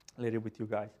later with you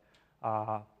guys.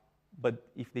 But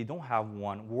if they don't have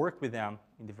one, work with them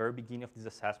in the very beginning of this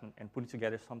assessment and put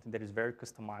together something that is very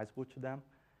customizable to them.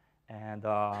 And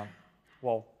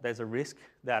well, there's a risk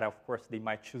that, of course, they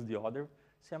might choose the other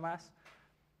CMS.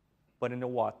 But you know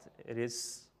what? It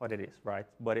is what it is, right?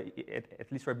 But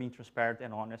at least we're being transparent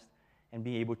and honest and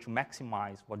being able to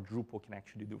maximize what Drupal can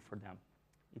actually do for them.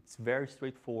 It's very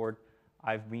straightforward.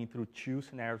 I've been through 2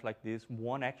 scenarios like this.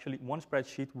 One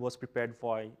spreadsheet was prepared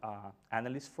by an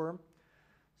analyst firm.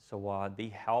 So they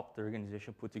helped the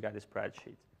organization put together a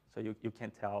spreadsheet. So you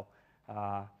can tell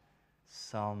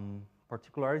some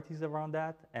particularities around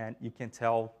that, and you can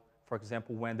tell, for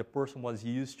example, when the person was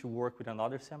used to work with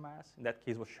another CMS, in that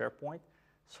case was SharePoint.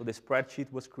 So the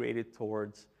spreadsheet was created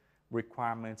towards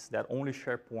requirements that only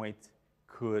SharePoint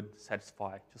could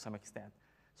satisfy to some extent.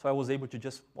 So I was able to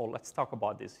just, oh, let's talk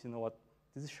about this. You know what?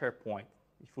 This is SharePoint.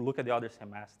 If you look at the other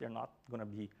CMS, they're not going to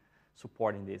be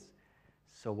supporting this.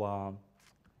 So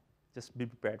just be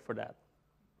prepared for that.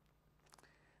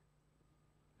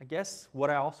 I guess what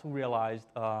I also realized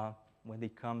when they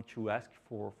come to ask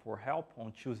for help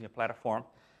on choosing a platform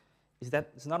is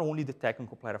that it's not only the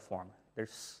technical platform.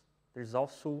 There's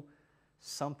also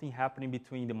something happening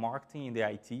between the marketing and the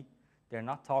IT. They're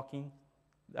not talking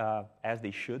as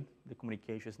they should. The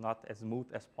communication is not as smooth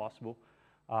as possible.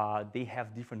 They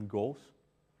have different goals.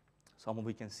 Some of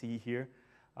we can see here.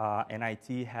 And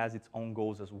IT has its own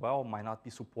goals as well. Might not be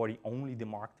supporting only the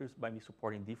marketers, but be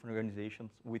supporting different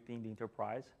organizations within the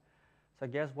enterprise. So I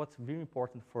guess what's very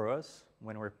important for us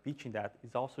when we're pitching that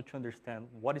is also to understand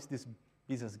what is this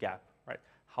business gap, right?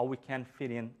 How we can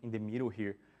fit in the middle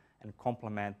here and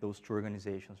complement those 2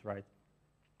 organizations, right?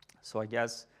 So I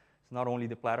guess it's not only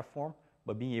the platform,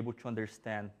 but being able to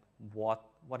understand what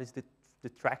is the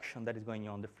traction that is going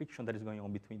on, the friction that is going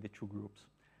on between the 2 groups.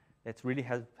 That really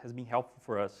has been helpful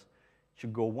for us to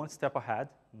go one step ahead,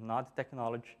 not the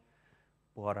technology,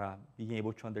 but being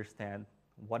able to understand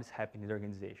what is happening in the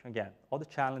organization. Again, all the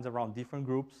challenges around different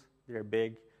groups, they're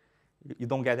big. You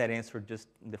don't get that answer just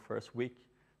in the first week.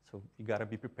 So you got to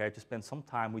be prepared to spend some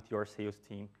time with your sales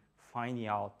team, finding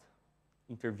out,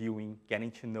 interviewing, getting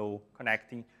to know,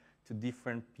 connecting to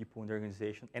different people in the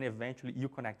organization, and eventually you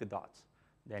connect the dots.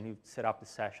 Then you set up the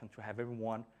session to have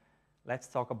everyone. Let's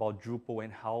talk about Drupal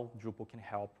and how Drupal can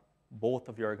help both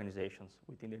of your organizations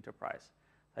within the enterprise.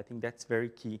 I think that's very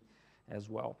key as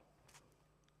well.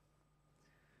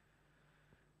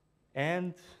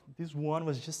 And this one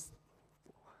was just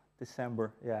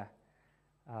December, yeah.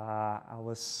 I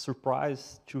was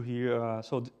surprised to hear,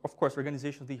 so of course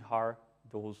organizations, they hire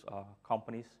those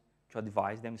companies to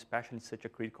advise them, especially in such a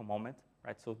critical moment,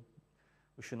 right? So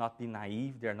we should not be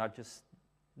naive. They're not just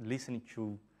listening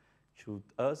to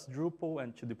us, Drupal,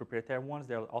 and to the proprietary ones.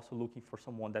 They're also looking for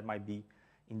someone that might be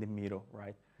in the middle,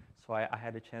 right? So I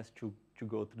had a chance to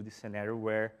go through this scenario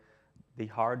where they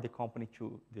hired the company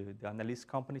the analyst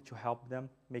company to help them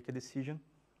make a decision.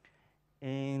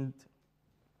 And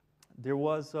there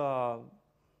was, the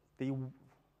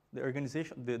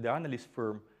organization, the analyst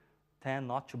firm tend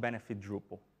not to benefit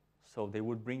Drupal. So they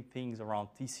would bring things around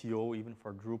TCO even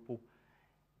for Drupal.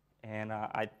 And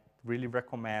I really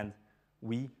recommend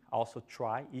we also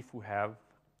try, if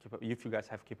you guys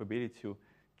have capability to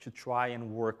try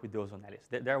and work with those analysts.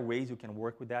 There are ways you can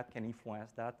work with that, can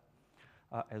influence that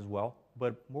as well.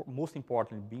 But most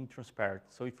importantly, being transparent.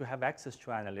 So if you have access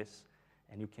to analysts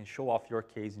and you can show off your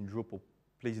case in Drupal,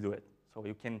 please do it. So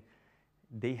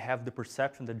they have the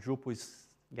perception that Drupal is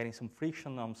getting some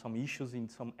friction, some issues in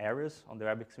some areas on the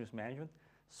web experience management.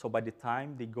 So by the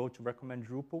time they go to recommend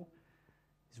Drupal,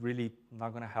 is really not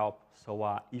going to help.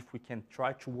 So if we can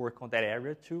try to work on that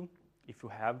area too, if you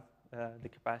have the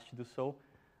capacity to do so,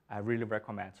 I really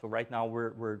recommend. So right now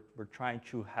we're trying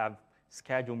to have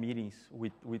schedule meetings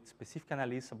with specific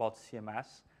analysts about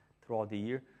CMS throughout the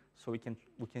year, so we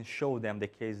can show them the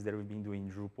cases that we've been doing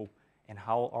in Drupal and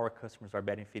how our customers are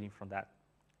benefiting from that.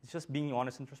 It's just being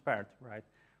honest and transparent, right?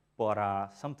 But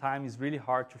sometimes it's really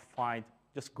hard to find,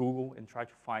 just Google and try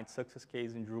to find success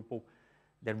cases in Drupal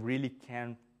that really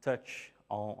can touch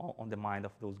on the mind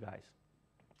of those guys.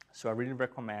 So I really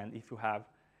recommend, if you have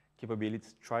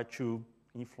capabilities, try to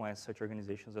influence such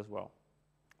organizations as well.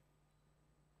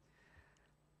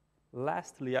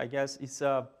 Lastly, I guess it's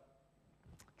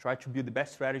try to build the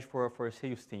best strategy for a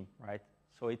sales team, right?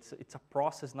 So it's a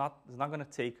process. It's not going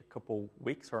to take a couple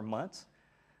weeks or months.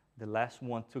 The last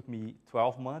one took me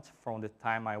 12 months from the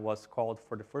time I was called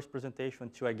for the first presentation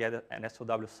until I get an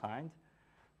SOW signed.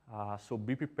 So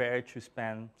be prepared to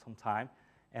spend some time,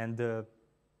 and the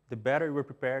better you were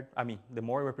prepared, the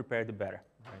more you were prepared, the better,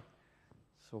 right?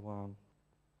 So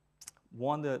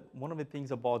one of the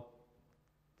things about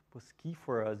was key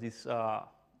for us is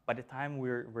by the time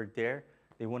we're there,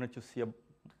 they wanted to see a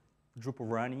Drupal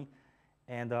running,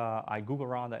 and I Googled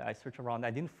around, I searched around,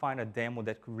 I didn't find a demo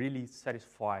that could really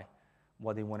satisfy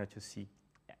what they wanted to see.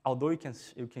 Although you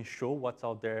can show what's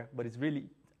out there, but it's really,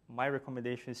 my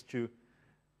recommendation is to,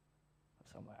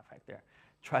 somewhere back there,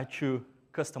 try to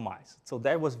customize. So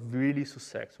that was really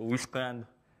successful. We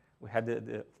had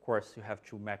of course, you have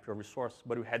to map your resource,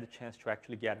 but we had the chance to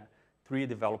actually get 3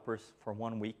 developers for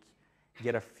 1 week,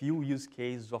 get a few use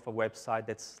cases of a website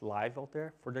that's live out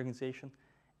there for the organization,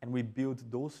 and we built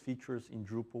those features in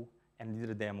Drupal and did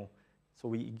a demo. So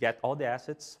we get all the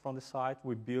assets from the site,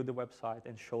 we build the website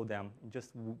and show them in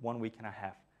just 1 week and a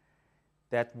half.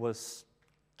 That was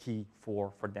key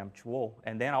for them to all.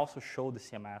 And then also show the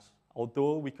CMS.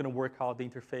 Although we couldn't work out the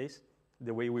interface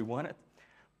the way we wanted,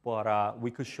 but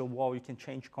we could show, well, you can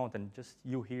change content, just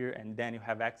you here, and then you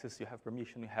have access, you have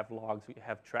permission, you have logs, you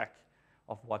have track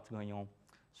of what's going on.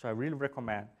 So I really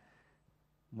recommend,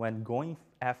 when going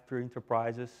after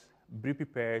enterprises, be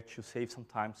prepared to save some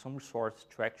time, some resources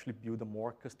to actually build a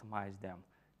more customized demo.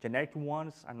 Generic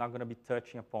ones are not going to be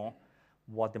touching upon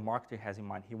what the marketer has in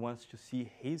mind. He wants to see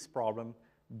his problem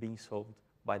being solved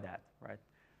by that, right?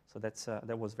 So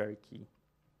that was very key.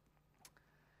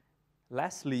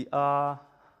 Lastly, I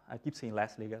keep saying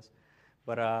lastly, I guess,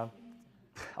 but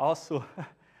also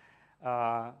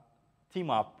team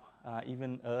up.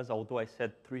 Even us, although I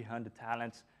said 300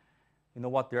 talents, you know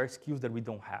what? There are skills that we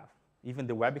don't have. Even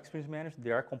the web experience manager,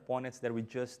 there are components that we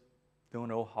just don't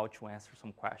know how to answer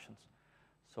some questions.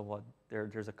 So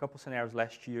there's a couple scenarios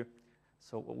last year.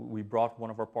 So we brought one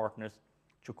of our partners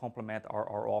to complement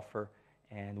our offer,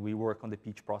 and we work on the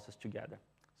pitch process together.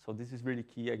 So this is really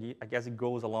key. I guess it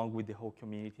goes along with the whole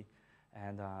community,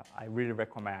 and I really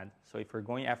recommend. So if you're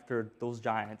going after those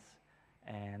giants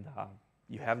and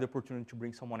you have the opportunity to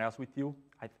bring someone else with you,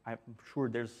 I'm sure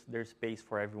there's space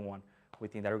for everyone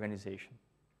within that organization.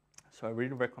 So I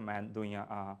really recommend doing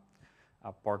a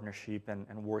partnership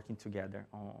and working together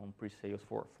on pre-sales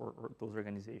for those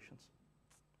organizations.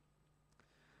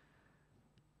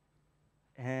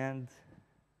 And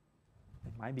I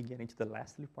might be getting to the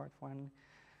lastly part finally.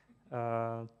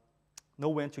 Know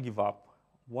when to give up.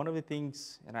 One of the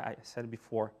things, and I said it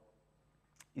before,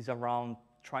 is around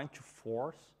trying to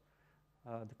force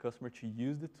the customer to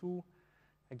use the tool.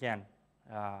 Again,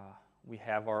 we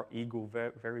have our ego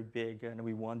very, very big, and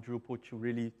we want Drupal to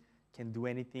really can do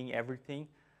anything, everything.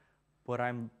 But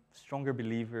I'm a stronger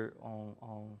believer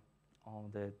on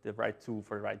the right tool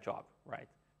for the right job, right?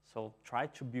 So try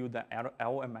to build an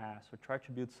LMS, or try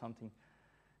to build something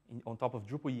on top of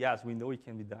Drupal. Yes, we know it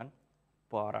can be done,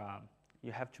 but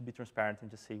you have to be transparent and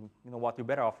just say, you know what, you're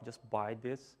better off just buy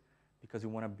this because you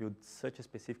want to build such a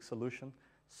specific solution.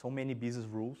 So many business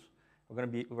rules.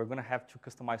 We're gonna have to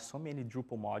customize so many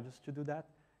Drupal modules to do that.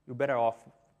 You're better off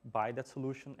buy that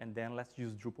solution and then let's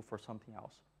use Drupal for something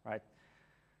else, right?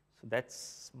 So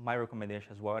that's my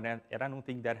recommendation as well. And I don't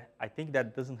think that, I think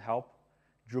that doesn't help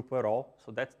Drupal at all.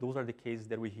 So those are the cases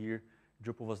that we hear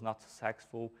Drupal was not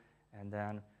successful. And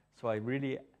then, so I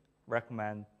really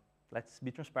recommend, let's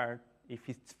be transparent. If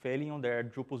it's failing on there,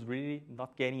 Drupal's really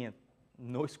not getting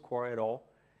no score at all,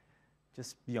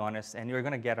 just be honest, and you're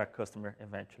gonna get a customer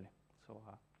eventually. So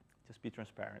just be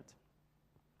transparent.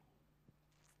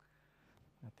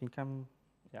 I think I'm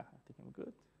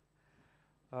good.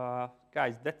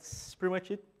 Guys, that's pretty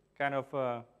much it. Kind of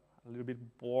a little bit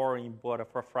boring, but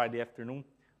for a Friday afternoon.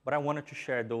 But I wanted to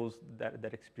share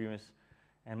that experience.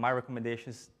 And my recommendation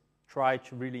is try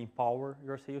to really empower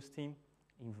your sales team,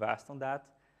 invest on that,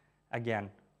 Again,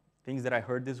 things that I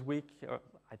heard this week,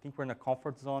 I think we're in a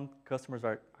comfort zone. Customers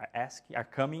are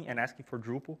coming and asking for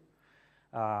Drupal,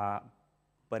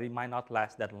 but it might not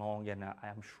last that long, and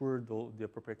I'm sure the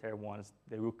proprietary ones,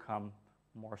 they will come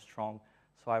more strong.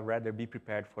 So I'd rather be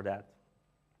prepared for that.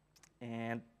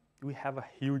 And we have a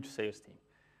huge sales team.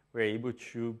 We're able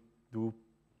to do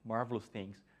marvelous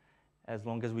things as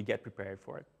long as we get prepared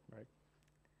for it, right?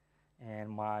 And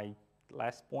my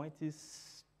last point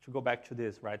is to go back to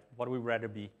this, right? What would we rather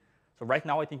be? So right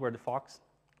now I think we're the fox,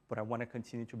 but I want to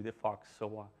continue to be the fox.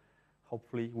 So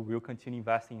hopefully we will continue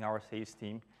investing in our sales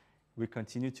team. We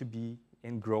continue to be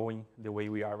and growing the way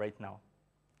we are right now.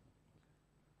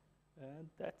 And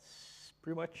that's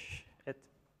pretty much it.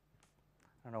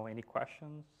 I don't know, any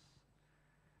questions?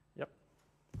 Yep.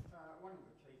 One of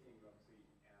the key things, obviously,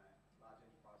 large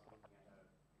enterprises are looking at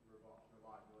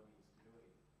reliability and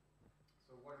stability.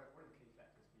 So what are the key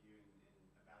factors for you in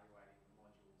evaluating the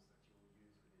modules that you will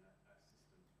use within a system?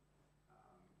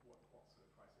 What sort of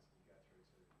process do you go through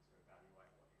to evaluate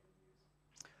what you're going to use?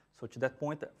 So to that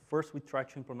point, first we try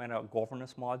to implement a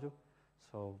governance module.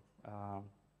 So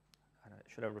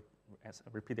should I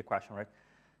repeat the question, right?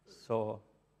 So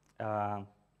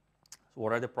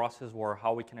what are the processes or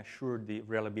how we can assure the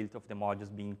reliability of the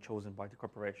modules being chosen by the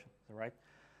corporation, right?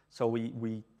 So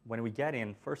when we get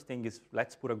in, first thing is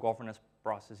let's put a governance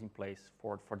process in place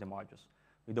for the modules.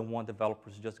 We don't want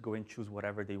developers to just go and choose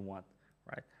whatever they want,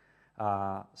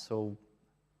 right? So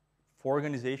for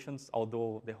organizations,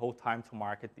 although the whole time to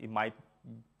market, it might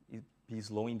be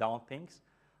slowing down things,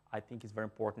 I think it's very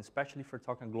important, especially if we're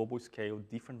talking global scale,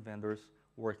 different vendors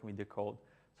working with the code.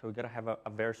 So we got to have a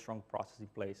very strong process in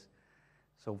place.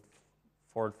 So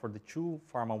for the two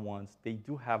pharma ones, they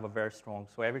do have a very strong,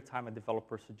 so every time a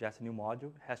developer suggests a new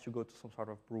module, it has to go to some sort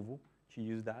of approval to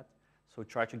use that. So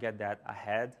try to get that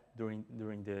ahead during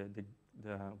the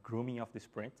grooming of the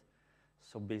sprint.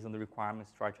 So based on the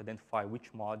requirements, try to identify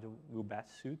which module will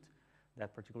best suit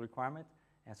that particular requirement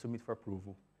and submit for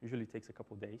approval. Usually it takes a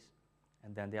couple of days,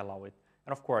 and then they allow it.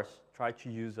 And of course, try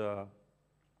to use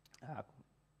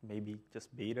maybe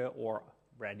just beta or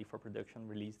ready for production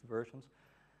released versions.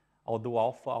 Although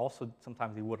alpha also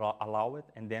sometimes they would allow it,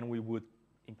 and then we would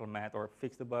implement or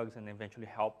fix the bugs and eventually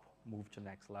help move to the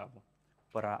next level.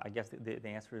 But I guess the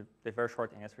very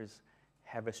short answer is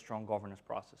have a strong governance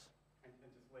process. And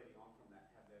just leading on from that,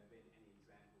 have there been any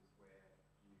examples where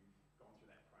you've gone through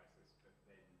that process but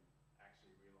then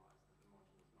actually realized that the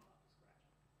module is not up to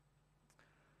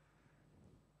scratch?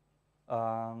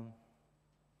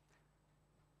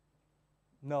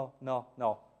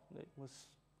 No. It was,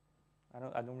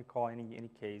 I don't recall any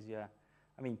case, yeah.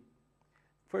 I mean,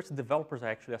 first developers are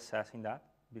actually assessing that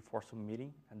before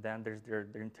submitting, and then there's their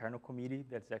internal committee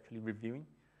that's actually reviewing.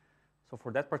 So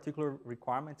for that particular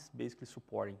requirement, it's basically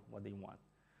supporting what they want.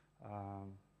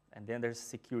 And then there's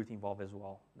security involved as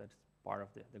well. That's part of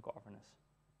the governance.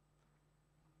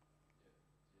 Do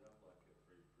you have like a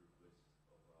pre-approved list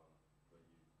of where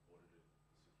you audited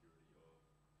the security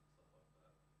or stuff like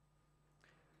that?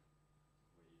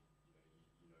 Where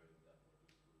you know that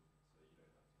module's good, so you don't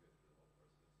have to go through the whole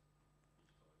process each time.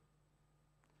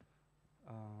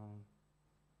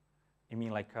 You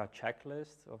mean like a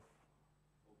checklist of?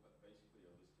 Well, but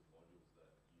basically a list of modules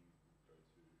that you would go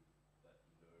to that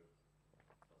you know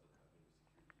doesn't have any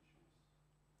security issues.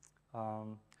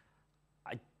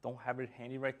 I don't have it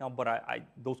handy right now, but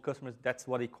those customers, that's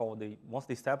what they call once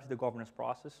they establish the governance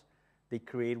process, they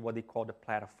create what they call the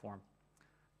platform,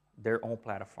 their own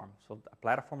platform. So a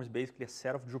platform is basically a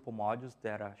set of Drupal modules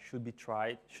that should be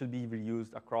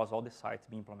reused across all the sites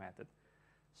being implemented.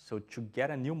 So to get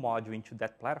a new module into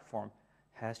that platform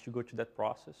has to go to that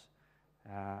process,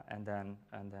 and then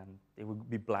it will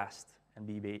be blessed and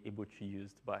be able to be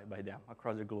used by them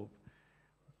across the globe.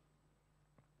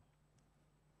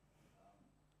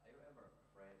 Are you ever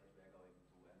afraid that we are going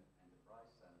to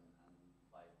enterprise? And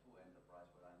by to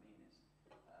enterprise, what I mean is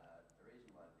the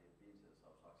reason why the beans are so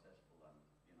successful, and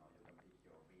you can pick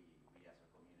your we as a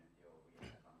community or we as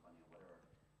a company or whatever,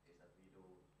 is that we do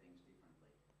things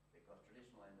differently. Because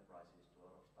traditional enterprises do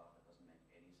a lot of stuff that doesn't make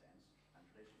any sense, and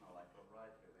traditional like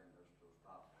proprietary vendors do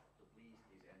stuff to please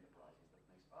these enterprises that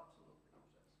makes absolutely no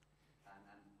sense. And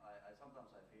I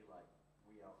sometimes I feel like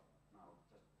we are now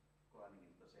just climbing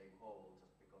into the same hole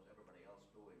just because everybody else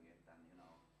doing it, and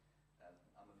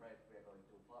I'm afraid we are going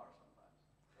too far sometimes.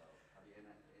 So have you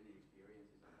any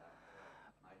experiences on that, or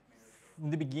nightmares? Or? In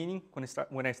the beginning,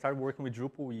 when I started working with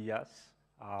Drupal, yes.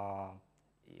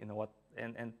 You know what,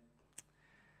 and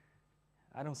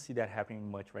I don't see that happening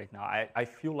much right now. I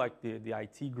feel like the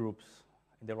IT groups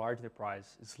in the large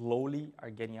enterprise slowly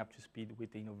are getting up to speed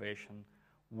with the innovation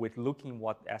with looking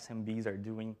what SMBs are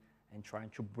doing and trying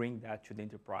to bring that to the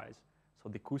enterprise. So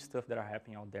the cool stuff that are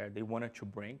happening out there, they wanted to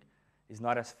bring. It's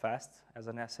not as fast as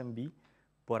an SMB,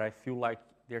 but I feel like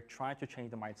they're trying to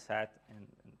change the mindset and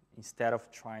instead of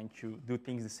trying to do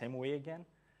things the same way again,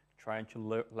 trying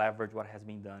to leverage what has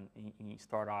been done in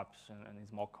startups and in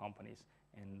small companies.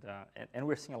 And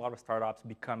we're seeing a lot of startups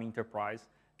become enterprise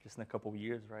just in a couple of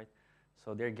years, right?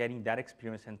 So they're getting that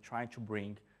experience and trying to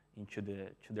bring into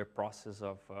their process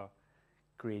of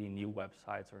creating new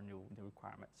websites or new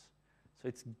requirements. So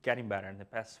it's getting better. In the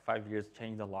past 5 years,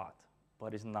 changed a lot,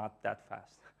 but it's not that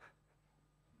fast.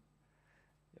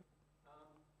 Yep.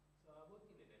 So I'm working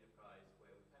in an enterprise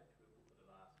where we've had Drupal for the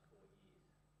last 4 years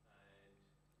and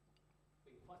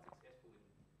been quite successful in,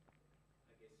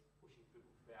 I guess, pushing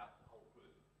Drupal throughout the whole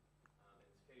group. And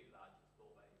it's a fairly large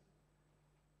install base.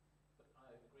 But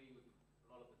I agree with a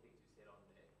lot of the things you said on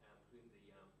there, including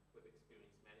the web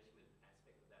experience management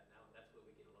aspect of that now, and that's where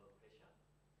we get a lot of pressure,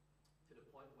 to the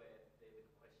point where they're even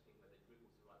questioning whether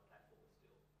Drupal's the right platform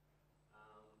still.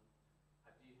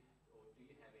 Do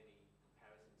you have any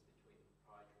comparisons between the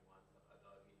proprietary ones like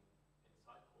Adobe and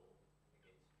Sitecore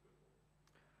against Drupal?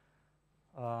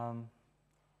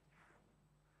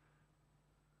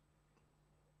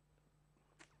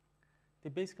 They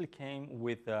basically came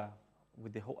with the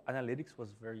whole analytics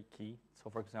was very key. So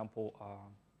for example,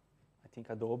 I think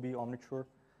Adobe Omniture,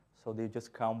 so they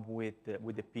just come with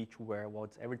the pitch where, well,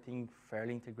 it's everything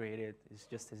fairly integrated. It's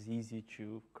just as easy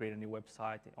to create a new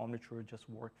website. Omniture just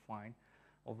worked fine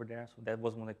over there. So that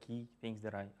was one of the key things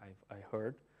that I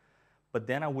heard. But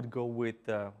then I would go with,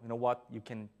 you know what, you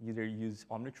can either use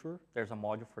Omniture, there's a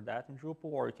module for that in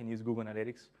Drupal, or you can use Google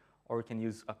Analytics, or you can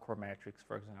use Core Metrics,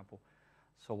 for example.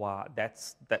 So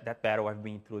that's that battle I've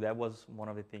been through. That was one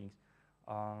of the things.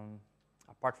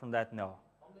 Apart from that, no.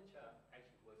 Omniture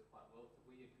actually works quite well. So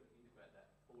we integrate that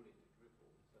fully into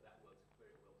Drupal, so that works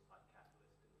very well, Site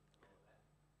Catalyst and all of that.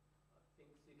 I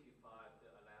think CQ5,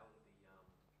 allowing the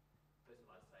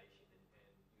personalization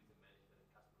and user management and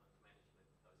customer management,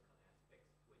 those kind of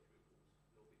aspects where Drupal's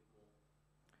a little bit more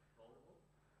vulnerable.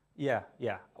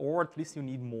 Yeah. Or at least you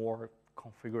need more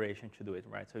configuration to do it,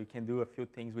 right? So you can do a few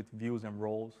things with views and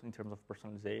roles in terms of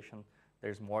personalization.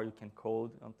 There's more you can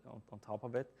code on top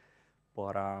of it.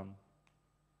 But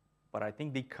I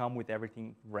think they come with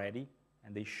everything ready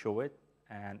and they show it.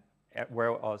 And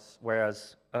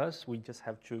whereas us, we just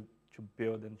have to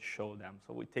build and show them.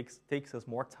 So it takes us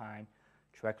more time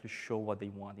to actually show what they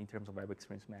want in terms of web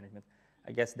experience management.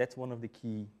 I guess that's one of the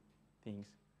key things.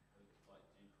 It's like,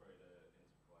 do you create an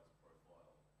enterprise profile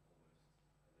almost,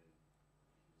 and then you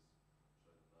just show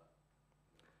them that?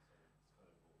 So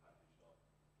it's kind of all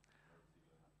packaged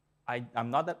up. I'm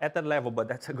not at that level, but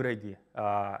that's a good idea.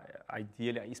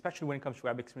 Ideally, especially when it comes to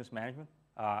web experience management.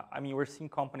 I mean, we're seeing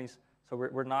companies, so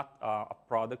we're not a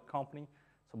product company,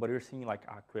 but we're seeing like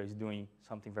Acquia is doing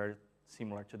something very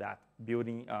similar to that,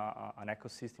 building an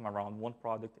ecosystem around one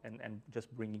product and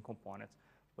just bringing components.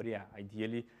 But yeah,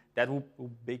 ideally, that will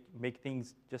make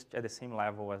things just at the same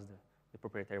level as the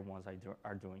proprietary ones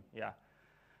are doing. Yeah.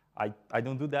 I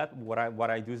don't do that. What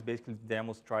I do is basically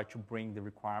demos try to bring the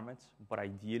requirements, but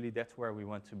ideally that's where we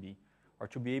want to be, or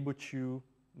to be able to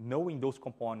knowing those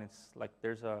components. Like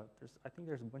I think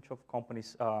there's a bunch of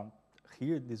companies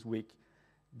here this week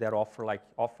that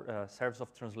offer service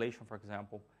of translation, for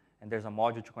example, and there's a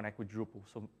module to connect with Drupal.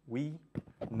 So we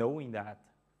knowing that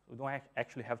we don't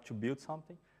actually have to build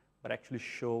something, but actually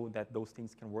show that those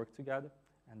things can work together,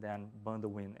 and then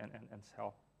bundle in and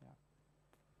sell.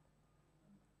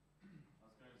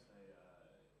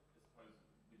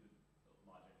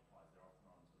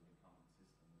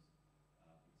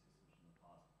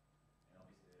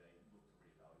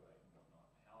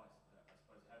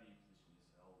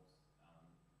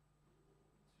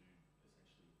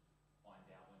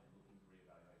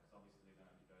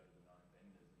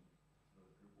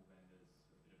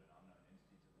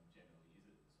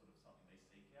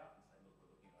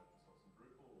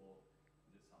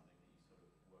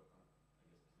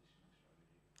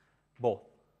 Both.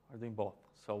 We're doing both.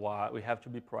 So we have to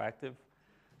be proactive.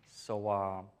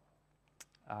 So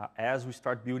as we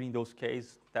start building those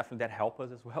cases, definitely that helps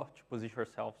us as well to position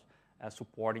ourselves as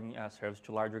supporting service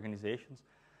to large organizations.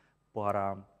 But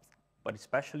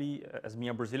especially as being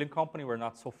a Brazilian company, we're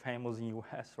not so famous in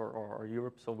US or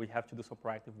Europe, so we have to do some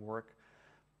proactive work.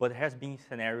 But there has been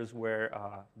scenarios where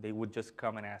they would just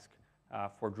come and ask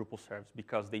for Drupal service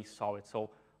because they saw it.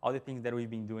 So all the things that we've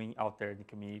been doing out there in the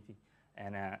community.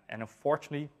 And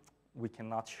unfortunately, we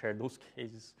cannot share those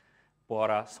cases,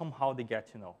 but somehow they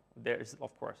get to know. There is,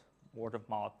 of course, word of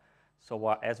mouth. So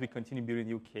as we continue building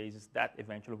new cases, that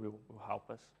eventually will help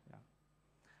us. Yeah.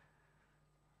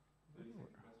 Did you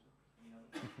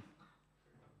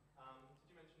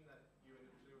mention that you and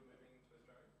Drupal were moving to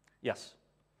Australia? Yes.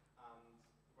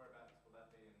 Whereabouts will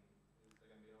that be, and is there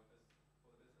going to be an office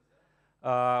for the business there?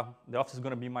 The office is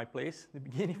going to be my place in the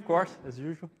beginning, of course, as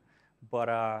usual. But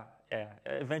yeah,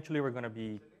 eventually we're going to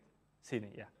be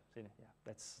Sydney. Yeah, Sydney. Yeah,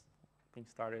 that's things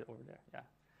started over there. Yeah.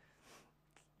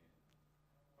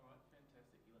 All right,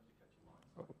 fantastic. You'll have to catch your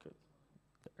mind. Okay.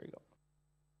 There you go.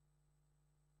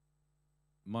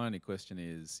 My only question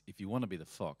is, if you want to be the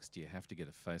fox, do you have to get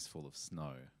a face full of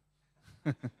snow?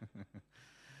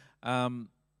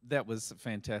 That was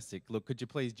fantastic. Look, could you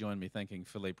please join me thanking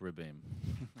Philippe Rabim?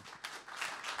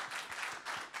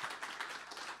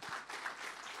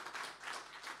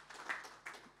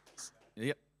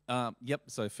 Yep. Yep.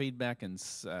 So feedback and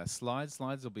slides.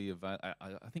 Slides will be available.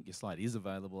 I think your slide is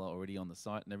available already on the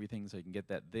site and everything, so you can get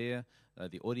that there.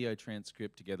 The audio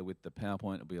transcript together with the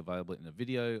PowerPoint will be available in a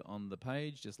video on the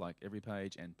page, just like every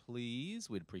page. And please,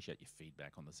 we'd appreciate your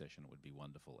feedback on the session. It would be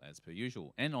wonderful, as per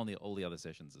usual, and on all the other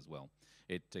sessions as well.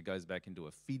 It goes back into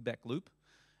a feedback loop,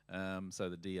 so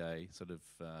the DA sort of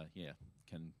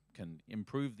can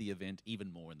improve the event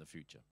even more in the future.